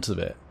in front of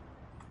it.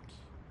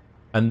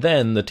 And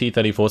then the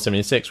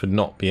T-34-76 would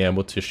not be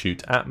able to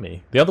shoot at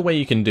me. The other way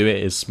you can do it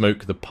is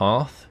smoke the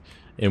path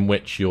in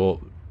which your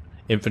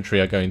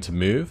infantry are going to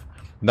move.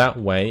 That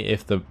way,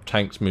 if the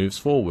tank moves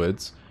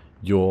forwards,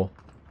 your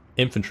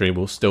infantry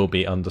will still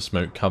be under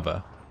smoke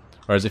cover.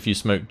 Whereas if you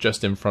smoke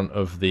just in front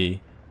of the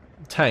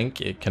tank,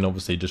 it can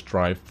obviously just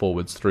drive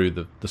forwards through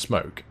the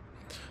smoke.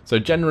 So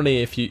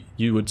generally, if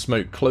you would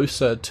smoke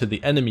closer to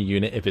the enemy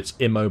unit if it's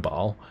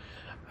immobile,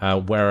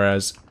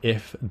 whereas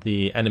if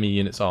the enemy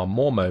units are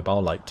more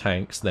mobile, like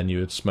tanks, then you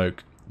would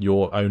smoke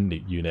your own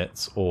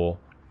units or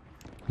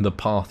the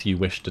path you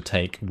wish to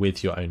take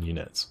with your own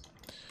units.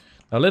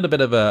 Now, a little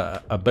bit of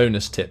a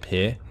bonus tip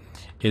here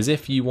is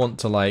if you want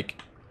to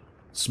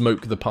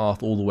smoke the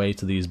path all the way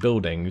to these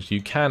buildings,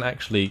 you can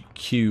actually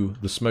queue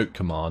the smoke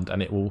command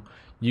and it will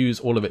use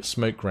all of its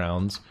smoke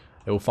rounds.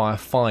 It will fire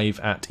 5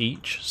 at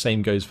each.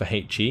 Same goes for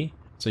HE.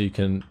 So you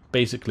can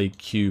basically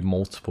queue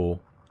multiple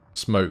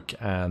smoke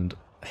and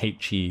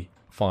HE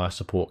fire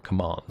support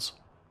commands.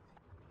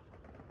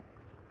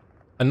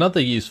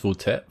 Another useful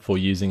tip for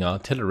using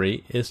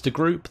artillery is to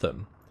group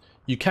them.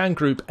 You can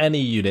group any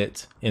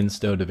unit in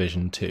Steel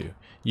Division 2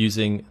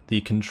 using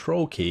the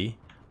control key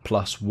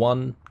plus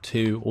 1,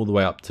 2, all the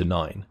way up to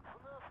 9.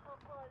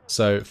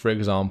 So for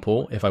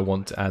example, if I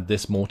want to add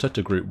this mortar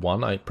to group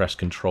 1, I press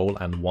control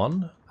and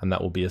 1 and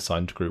that will be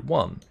assigned to group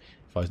 1.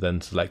 If I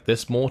then select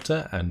this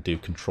mortar and do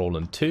control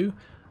and 2,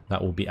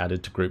 that will be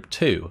added to group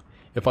 2.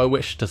 If I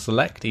wish to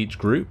select each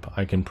group,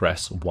 I can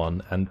press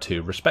 1 and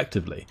 2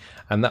 respectively,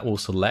 and that will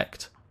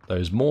select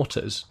those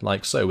mortars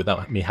like so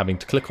without me having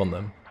to click on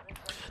them.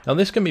 Now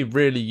this can be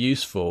really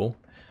useful,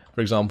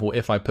 for example,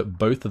 if I put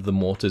both of the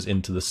mortars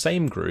into the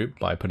same group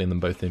by putting them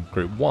both in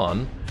group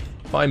 1,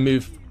 if I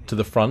move to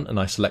the front and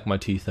I select my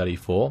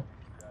T-34,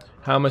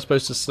 how am I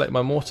supposed to select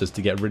my mortars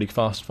to get really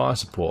fast fire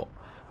support?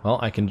 Well,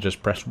 I can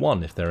just press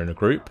 1 if they're in a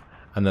group,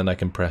 and then I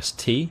can press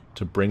T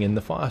to bring in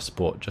the fire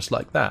support, just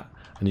like that.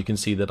 And you can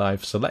see that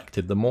I've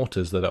selected the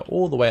mortars that are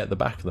all the way at the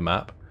back of the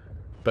map,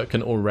 but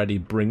can already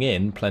bring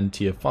in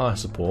plenty of fire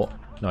support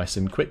nice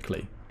and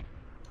quickly.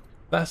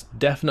 That's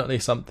definitely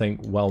something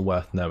well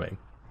worth knowing.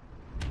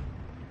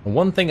 And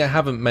one thing I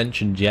haven't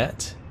mentioned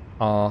yet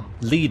are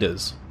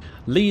leaders.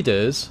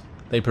 Leaders,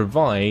 they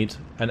provide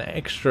an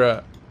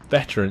extra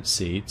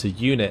veterancy to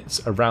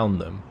units around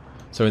them.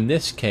 So in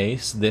this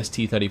case, this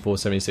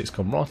T-34-76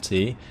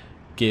 Comroti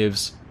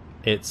gives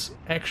its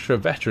extra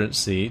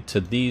veterancy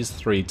to these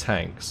 3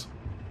 tanks.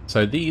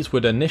 So these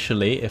would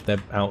initially, if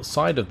they're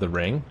outside of the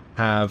ring,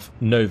 have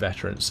no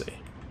veterancy.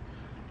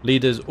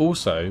 Leaders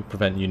also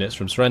prevent units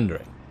from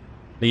surrendering.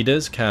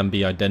 Leaders can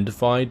be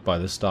identified by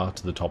the star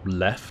to the top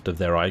left of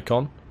their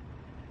icon,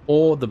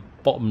 or the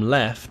bottom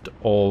left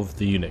of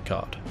the unit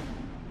card.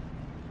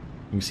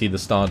 You can see the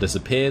star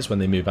disappears when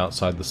they move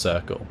outside the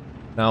circle.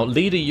 Now,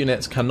 leader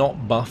units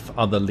cannot buff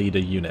other leader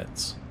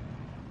units,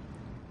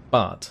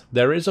 but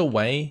there is a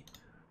way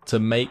to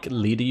make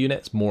leader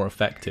units more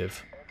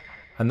effective,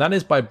 and that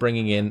is by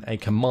bringing in a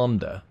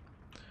commander.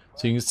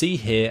 So you can see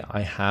here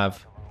I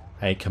have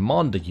a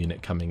commander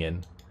unit coming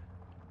in,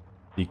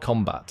 the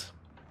combat.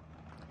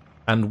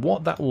 And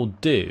what that will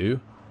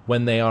do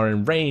when they are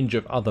in range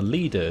of other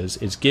leaders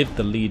is give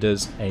the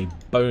leaders a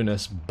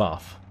bonus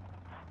buff.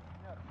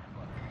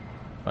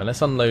 Right,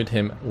 let's unload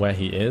him where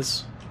he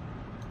is.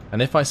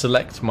 And if I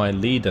select my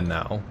leader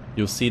now,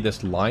 you'll see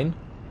this line,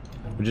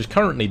 which is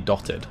currently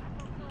dotted.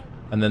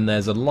 And then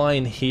there's a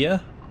line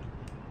here,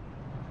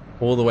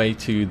 all the way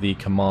to the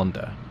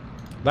commander.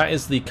 That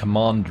is the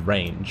command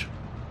range.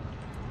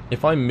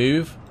 If I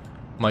move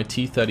my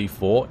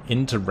T-34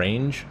 into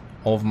range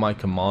of my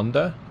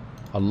commander,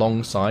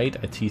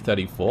 alongside a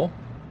T-34,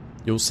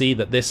 you'll see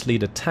that this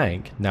leader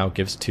tank now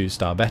gives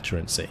 2-star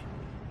veterancy.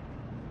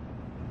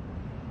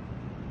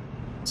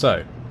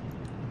 So,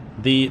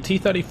 the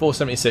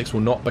T-34-76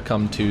 will not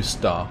become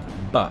 2-star,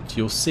 but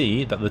you'll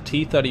see that the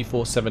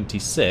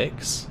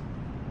T-34-76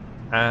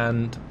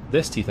 and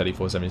this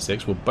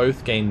T-34-76 will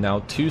both gain now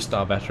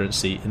 2-star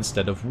veterancy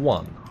instead of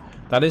 1.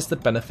 That is the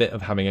benefit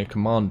of having a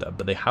commander,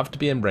 but they have to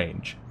be in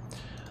range.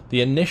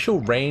 The initial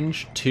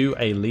range to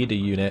a leader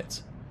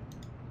unit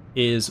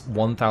is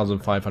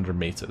 1,500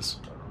 meters.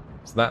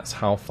 So that's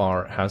how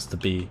far it has to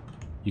be.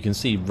 You can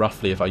see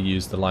roughly if I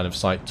use the line of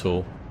sight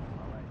tool,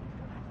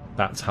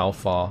 that's how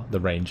far the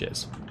range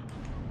is.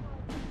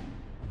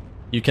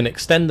 You can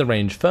extend the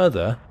range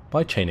further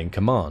by chaining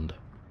command.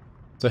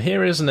 So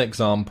here is an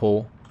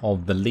example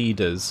of the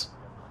leaders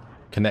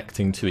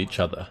connecting to each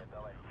other.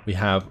 We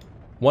have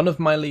one of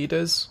my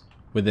leaders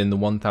within the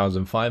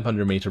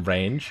 1,500 meter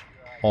range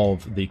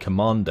of the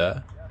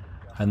commander,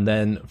 and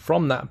then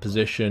from that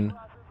position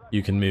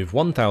you can move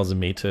 1,000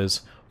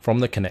 meters from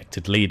the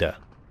connected leader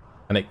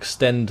and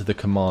extend the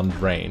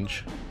command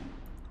range.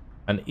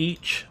 And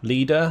each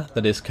leader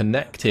that is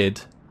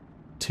connected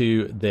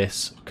to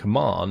this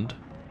command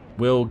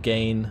will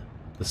gain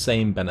the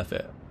same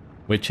benefit,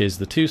 which is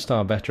the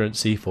 2-star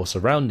veterancy for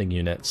surrounding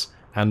units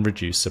and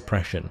reduced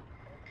suppression.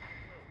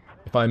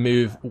 If I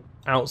move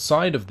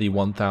outside of the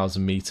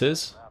 1,000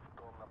 meters,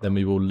 then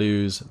we will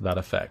lose that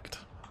effect,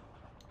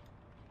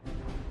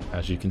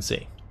 as you can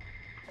see.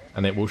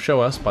 And it will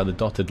show us by the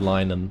dotted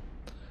line and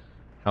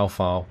how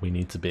far we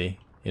need to be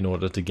in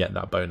order to get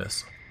that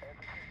bonus.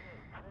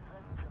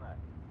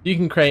 You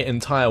can create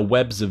entire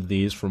webs of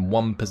these from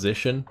one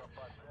position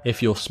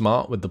if you're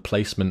smart with the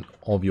placement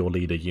of your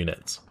leader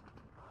units.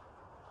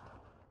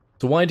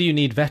 So why do you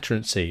need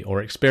veterancy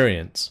or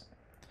experience?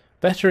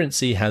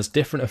 Veterancy has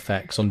different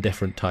effects on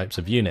different types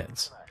of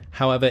units.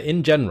 However,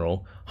 in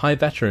general, high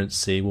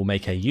veterancy will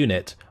make a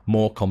unit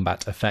more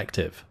combat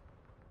effective.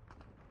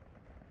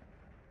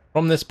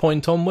 From this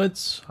point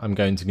onwards, I'm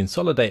going to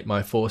consolidate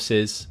my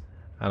forces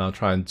and I'll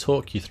try and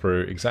talk you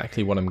through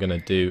exactly what I'm going to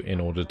do in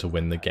order to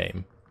win the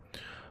game.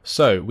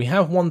 So, we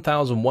have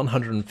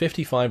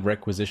 1,155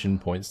 requisition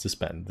points to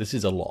spend. This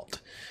is a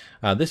lot.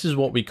 This is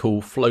what we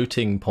call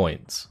floating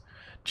points.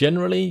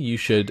 Generally, you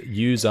should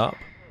use up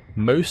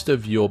most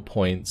of your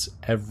points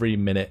every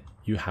minute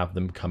you have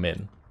them come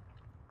in.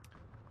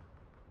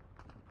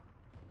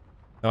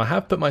 Now, I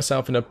have put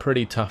myself in a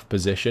pretty tough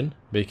position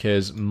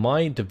because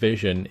my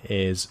division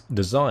is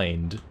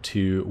designed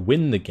to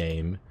win the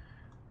game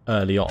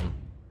early on.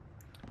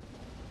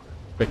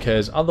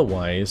 Because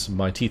otherwise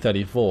my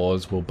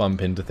T-34s will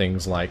bump into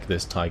things like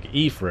this Tiger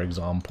E, for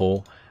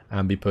example,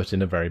 and be put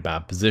in a very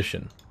bad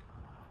position.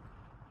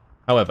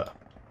 However,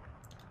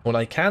 what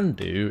I can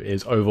do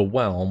is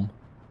overwhelm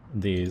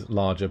these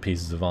larger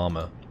pieces of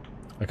armor.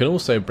 I can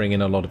also bring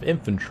in a lot of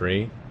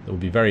infantry that will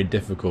be very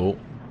difficult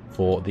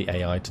for the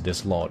AI to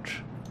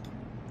dislodge.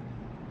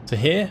 So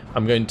here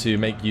I'm going to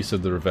make use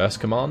of the reverse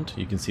command.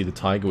 You can see the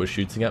Tiger was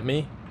shooting at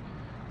me,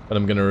 but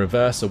I'm going to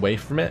reverse away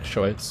from it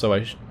so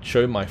I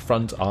show my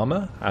front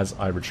armor as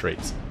I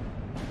retreat.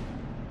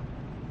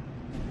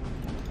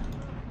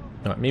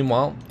 Alright,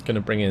 meanwhile, I'm going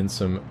to bring in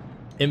some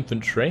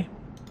infantry.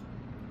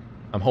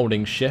 I'm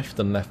holding shift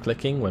and left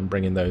clicking when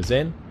bringing those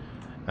in,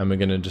 and we're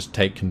going to just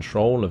take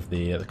control of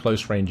the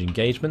close range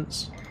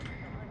engagements.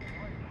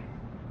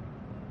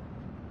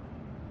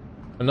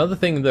 Another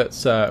thing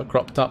that's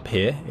cropped up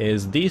here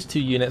is these two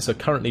units are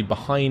currently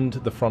behind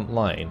the front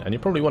line, and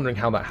you're probably wondering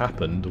how that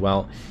happened.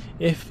 Well,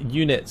 if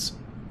units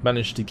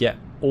manage to get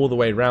all the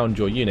way around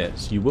your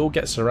units, you will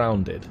get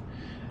surrounded,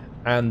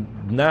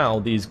 and now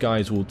these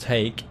guys will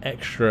take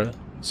extra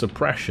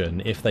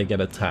suppression if they get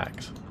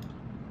attacked.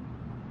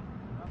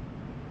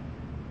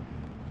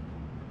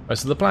 Right,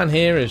 so the plan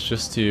here is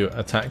just to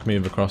attack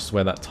move across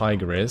where that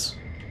Tiger is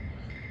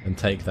and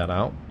take that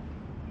out.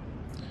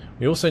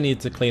 We also need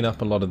to clean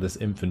up a lot of this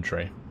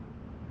infantry.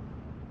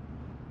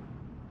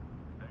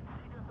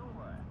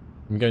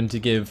 I'm going to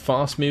give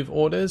fast move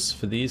orders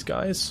for these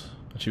guys.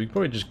 Actually, we could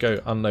probably just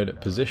go unload at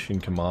position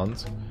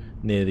commands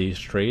near these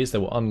trees. They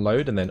will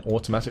unload and then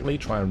automatically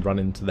try and run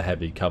into the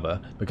heavy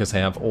cover because they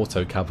have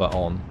auto cover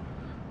on.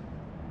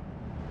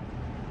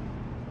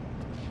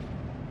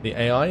 The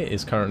AI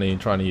is currently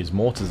trying to use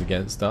mortars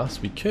against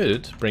us. We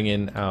could bring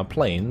in our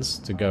planes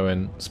to go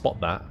and spot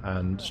that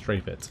and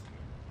strafe it.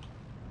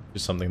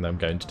 Is something that I'm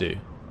going to do.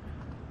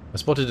 I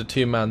spotted a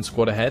 2-man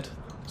squad ahead,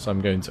 so I'm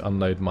going to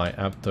unload my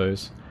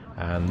Avtos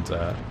and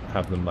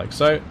have them like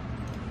so.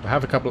 I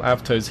have a couple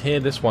Avtos here.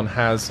 This one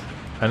has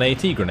an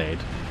AT grenade.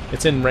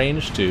 It's in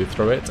range to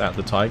throw it at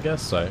the Tiger,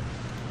 so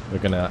we're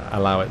going to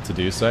allow it to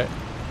do so.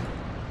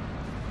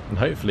 And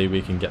hopefully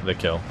we can get the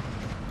kill.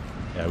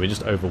 Yeah, we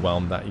just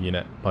overwhelmed that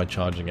unit by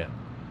charging it.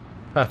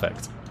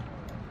 Perfect.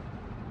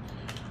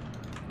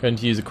 Going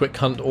to use a quick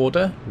hunt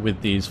order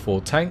with these 4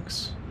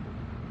 tanks.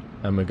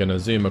 And we're going to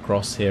zoom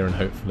across here and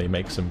hopefully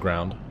make some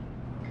ground.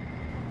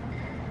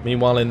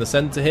 Meanwhile, in the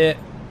center here,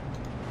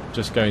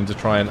 just going to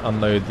try and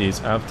unload these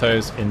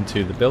Avtos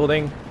into the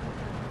building.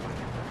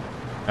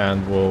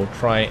 And we'll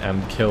try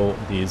and kill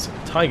these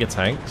Tiger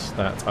tanks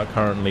that are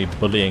currently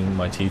bullying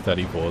my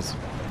T-34s.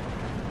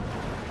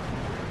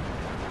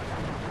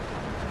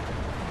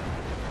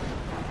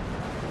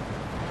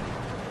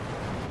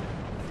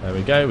 There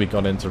we go, we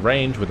got into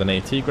range with an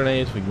AT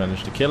grenade, we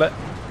managed to kill it.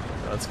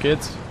 That's good.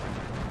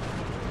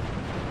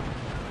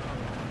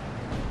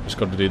 Just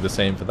got to do the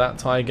same for that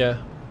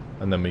Tiger,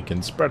 and then we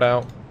can spread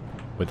out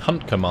with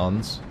hunt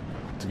commands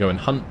to go and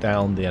hunt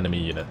down the enemy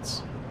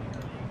units.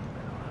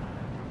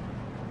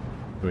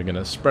 We're going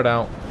to spread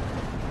out,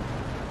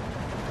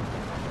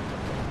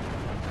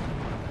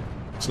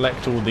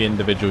 select all the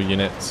individual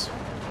units,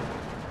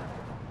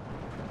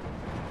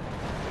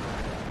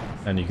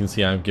 and you can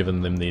see I've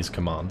given them these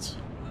commands.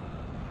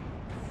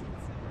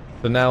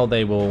 So now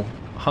they will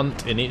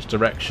hunt in each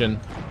direction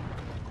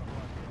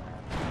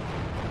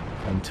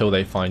until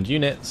they find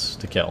units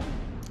to kill.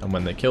 And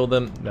when they kill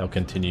them, they'll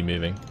continue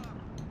moving.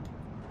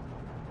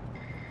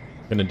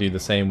 I'm going to do the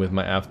same with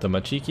my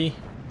Avtomachiki.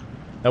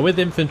 Now with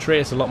infantry,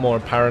 it's a lot more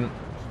apparent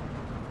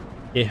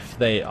if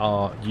they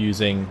are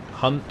using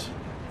hunt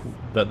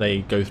that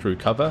they go through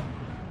cover.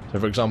 So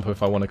for example,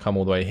 if I want to come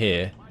all the way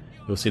here,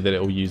 you'll see that it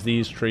will use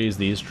these trees,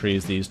 these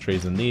trees, these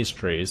trees, and these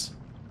trees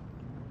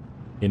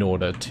in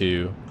order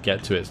to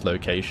get to its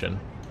location.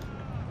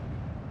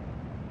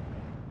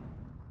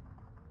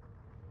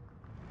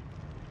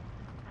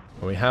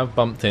 We have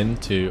bumped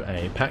into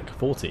a Pack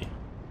 40.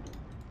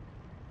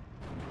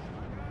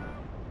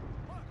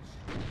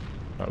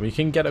 Right, we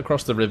can get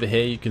across the river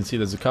here. You can see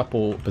there's a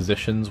couple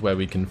positions where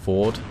we can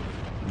ford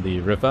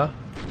the river.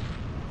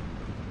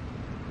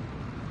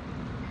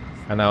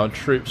 And our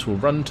troops will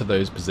run to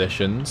those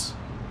positions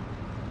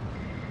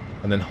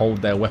and then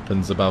hold their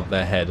weapons above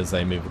their head as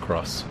they move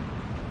across.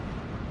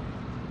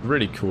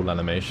 Really cool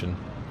animation.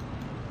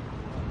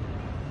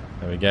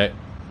 There we go.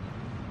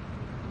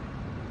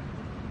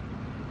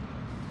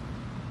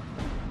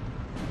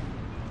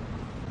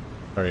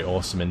 Very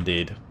awesome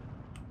indeed.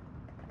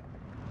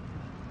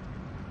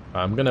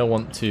 I'm going to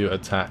want to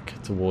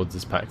attack towards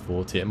this Pack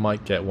 40. It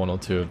might get one or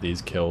two of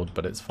these killed,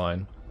 but it's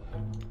fine.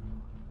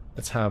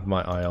 Let's have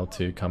my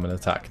IL-2 come and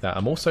attack that.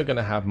 I'm also going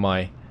to have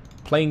my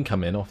plane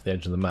come in off the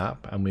edge of the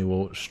map, and we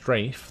will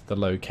strafe the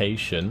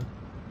location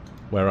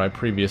where I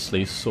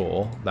previously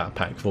saw that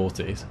Pack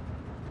 40s.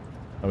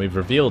 And we've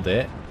revealed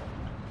it.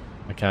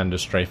 I can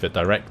just strafe it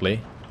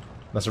directly.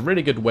 That's a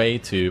really good way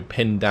to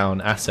pin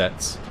down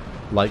assets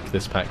like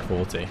this Pack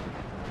 40.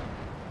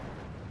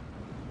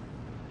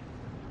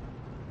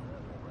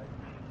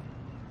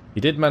 He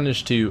did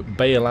manage to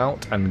bail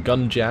out and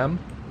gun jam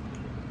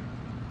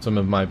some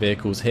of my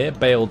vehicles here.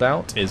 Bailed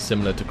out is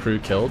similar to crew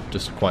killed,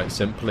 just quite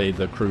simply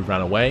the crew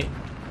ran away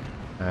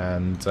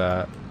and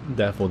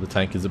therefore the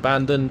tank is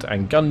abandoned.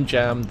 And gun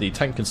jam, the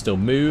tank can still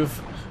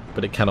move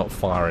but it cannot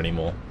fire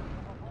anymore.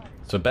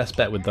 So best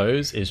bet with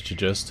those is to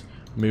just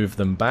move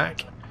them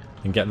back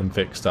and get them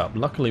fixed up.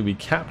 Luckily we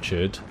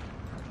captured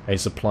a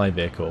supply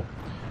vehicle.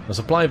 The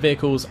supply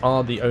vehicles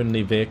are the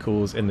only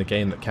vehicles in the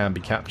game that can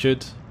be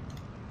captured,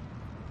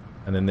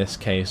 and in this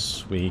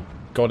case we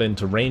got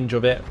into range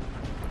of it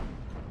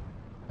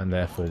and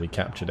therefore we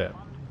captured it.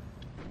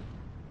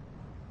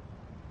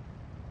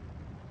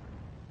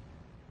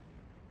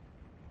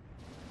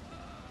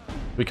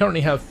 We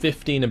currently have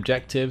 15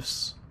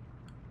 objectives.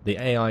 The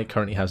AI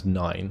currently has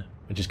 9,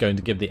 which is going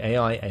to give the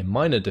AI a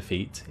minor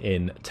defeat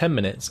in 10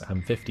 minutes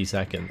and 50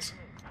 seconds.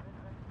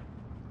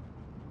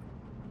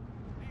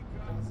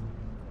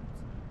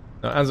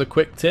 Now, as a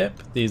quick tip,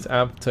 these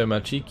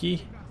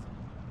Avtomachiki,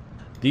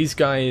 these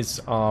guys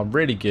are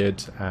really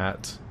good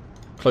at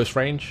close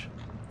range,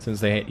 since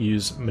they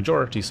use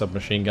majority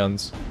submachine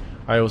guns.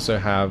 I also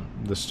have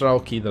the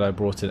Strelki that I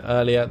brought in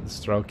earlier, the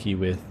Strelki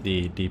with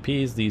the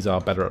DPs. These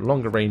are better at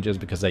longer ranges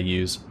because they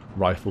use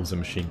rifles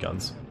and machine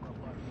guns.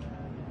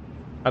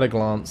 At a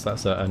glance,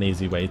 that's an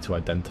easy way to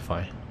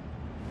identify.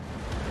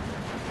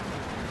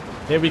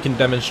 Here we can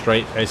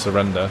demonstrate a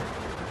surrender.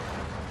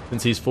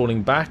 Since he's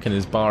falling back and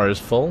his bar is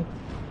full,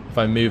 if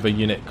I move a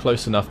unit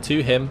close enough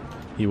to him,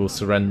 he will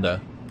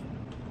surrender.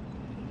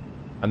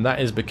 And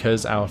that is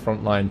because our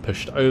front line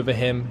pushed over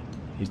him.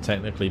 He's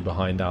technically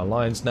behind our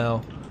lines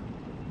now.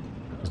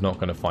 He's not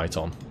going to fight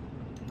on.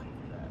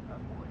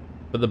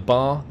 But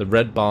the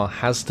red bar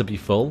has to be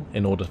full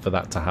in order for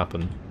that to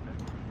happen.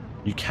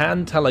 You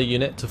can tell a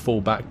unit to fall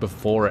back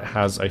before it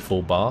has a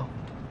full bar.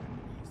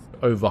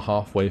 Over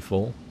halfway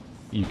full,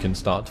 you can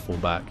start to fall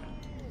back.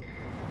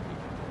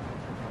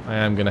 I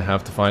am going to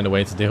have to find a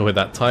way to deal with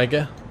that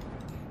tiger.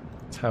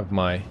 Let's have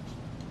my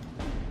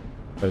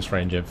close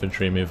range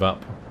infantry move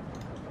up.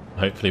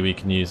 Hopefully we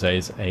can use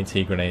those AT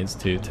grenades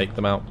to take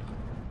them out.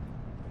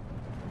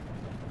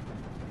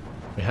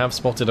 We have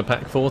spotted a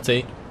Pack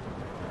 40.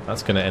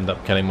 That's going to end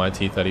up killing my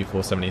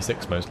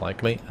T-34-76 most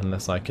likely,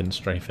 unless I can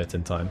strafe it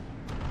in time.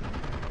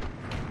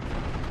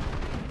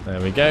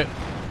 There we go.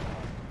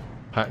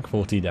 Pack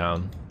 40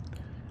 down.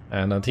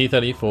 And our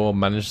T-34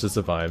 managed to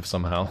survive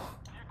somehow.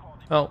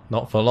 Oh,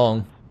 not for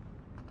long.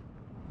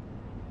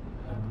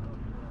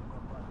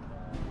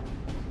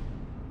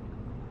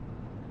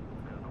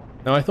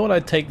 Now I thought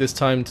I'd take this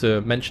time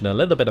to mention a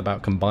little bit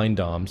about combined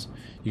arms.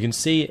 You can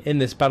see in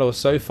this battle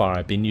so far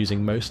I've been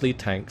using mostly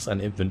tanks and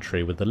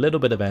infantry with a little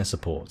bit of air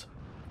support.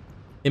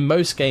 In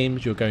most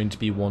games you're going to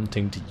be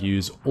wanting to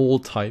use all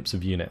types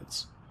of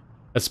units,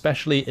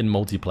 especially in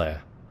multiplayer.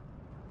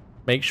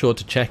 Make sure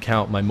to check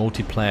out my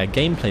multiplayer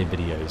gameplay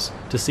videos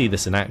to see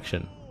this in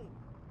action.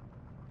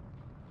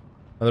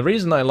 And the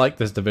reason I like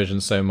this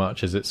division so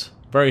much is it's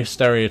very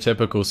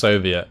stereotypical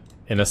Soviet,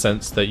 in a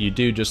sense that you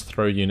do just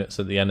throw units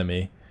at the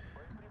enemy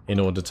in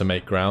order to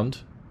make ground,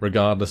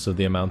 regardless of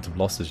the amount of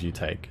losses you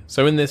take.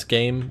 So in this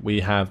game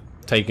we have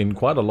taken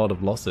quite a lot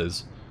of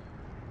losses,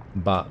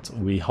 but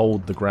we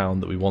hold the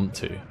ground that we want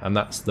to, and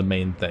that's the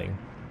main thing.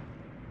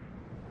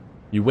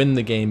 You win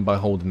the game by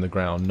holding the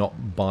ground,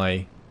 not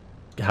by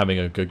having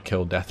a good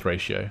kill-death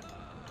ratio.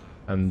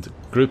 And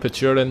Grupa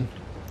Turin,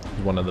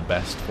 is one of the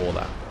best for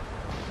that.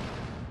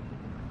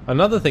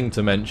 Another thing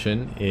to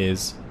mention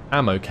is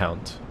ammo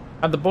count.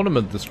 At the bottom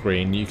of the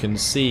screen you can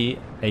see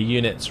a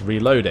unit's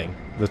reloading,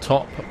 the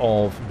top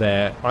of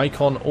their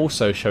icon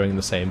also showing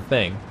the same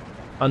thing.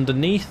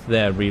 Underneath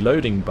their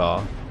reloading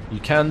bar you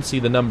can see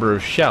the number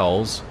of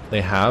shells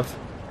they have,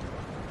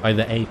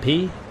 either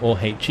AP or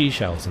HE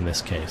shells in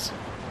this case.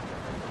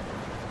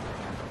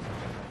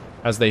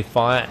 As they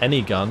fire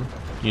any gun,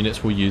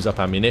 units will use up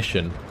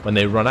ammunition. When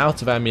they run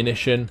out of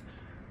ammunition,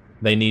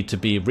 they need to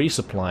be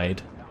resupplied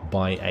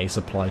by a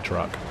supply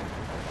truck.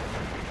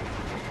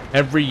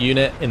 Every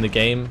unit in the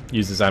game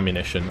uses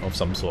ammunition of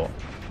some sort.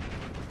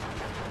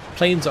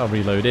 Planes are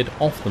reloaded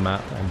off the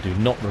map and do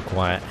not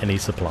require any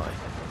supply.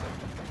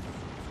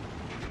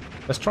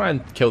 Let's try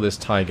and kill this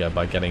tiger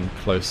by getting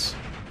close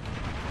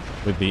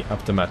with the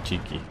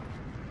Automatiki.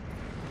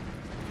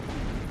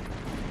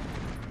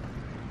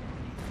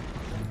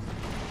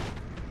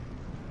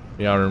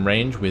 We are in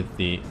range with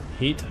the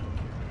heat.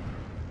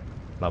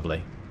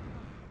 Lovely.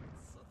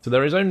 So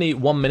there is only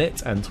 1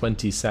 minute and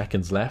 20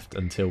 seconds left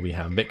until we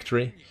have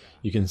victory.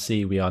 You can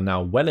see we are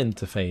now well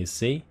into phase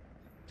C.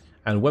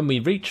 And when we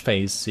reach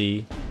phase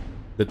C,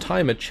 the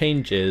timer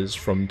changes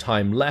from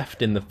time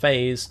left in the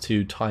phase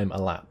to time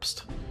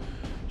elapsed,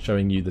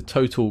 showing you the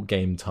total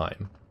game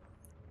time.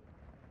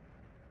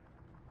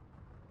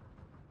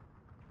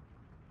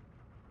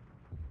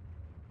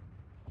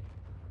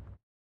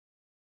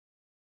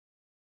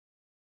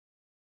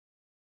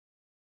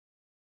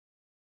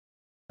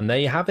 And there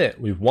you have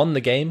it, we've won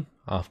the game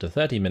after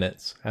 30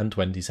 minutes and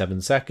 27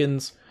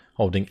 seconds,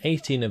 holding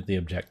 18 of the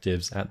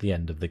objectives at the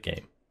end of the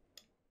game.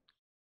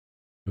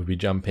 If we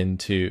jump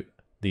into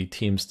the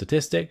team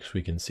statistics,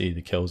 we can see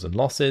the kills and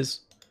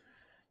losses.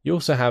 You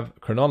also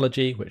have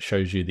chronology, which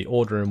shows you the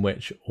order in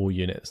which all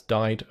units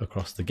died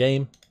across the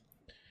game.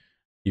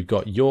 You've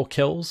got your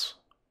kills,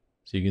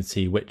 so you can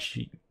see which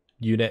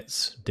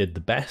units did the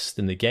best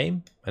in the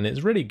game, and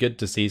it's really good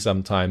to see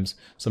sometimes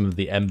some of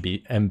the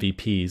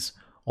MVPs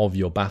of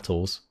your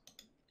battles.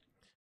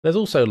 There's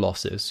also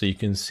losses, so you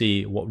can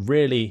see what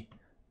really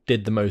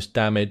did the most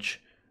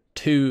damage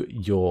to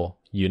your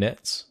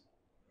units.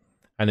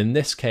 And in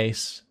this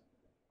case,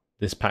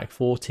 this Pack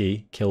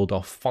 40 killed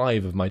off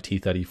 5 of my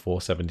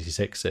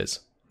T-34-76s.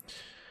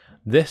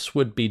 This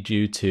would be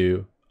due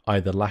to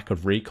either lack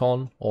of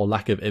recon or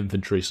lack of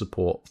infantry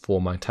support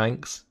for my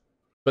tanks.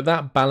 But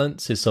that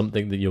balance is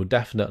something that you'll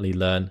definitely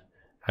learn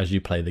as you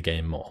play the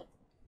game more.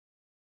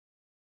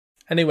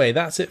 Anyway,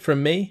 that's it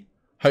from me.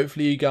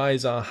 Hopefully you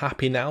guys are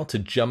happy now to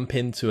jump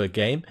into a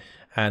game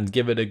and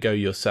give it a go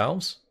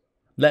yourselves.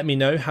 Let me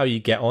know how you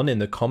get on in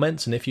the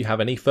comments, and if you have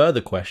any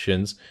further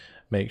questions,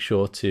 make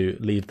sure to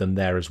leave them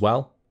there as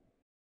well.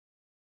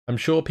 I'm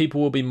sure people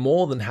will be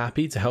more than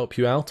happy to help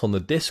you out on the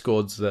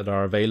Discords that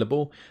are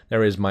available.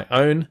 There is my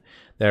own,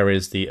 there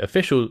is the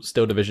official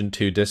Steel Division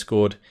 2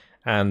 Discord,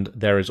 and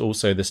there is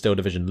also the Steel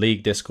Division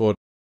League Discord.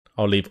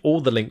 I'll leave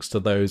all the links to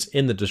those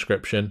in the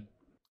description.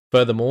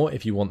 Furthermore,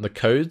 if you want the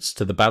codes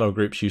to the battle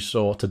groups you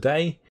saw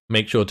today,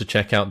 make sure to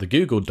check out the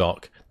Google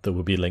Doc that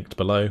will be linked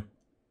below.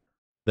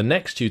 The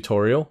next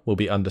tutorial will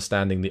be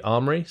understanding the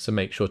armory, so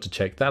make sure to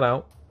check that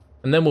out.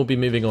 And then we'll be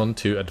moving on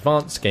to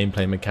advanced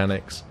gameplay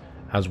mechanics,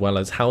 as well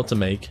as how to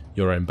make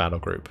your own battle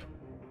group.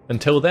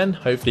 Until then,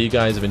 hopefully you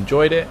guys have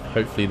enjoyed it,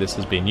 hopefully this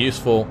has been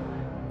useful.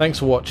 Thanks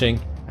for watching,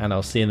 and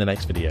I'll see you in the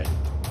next video.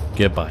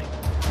 Goodbye.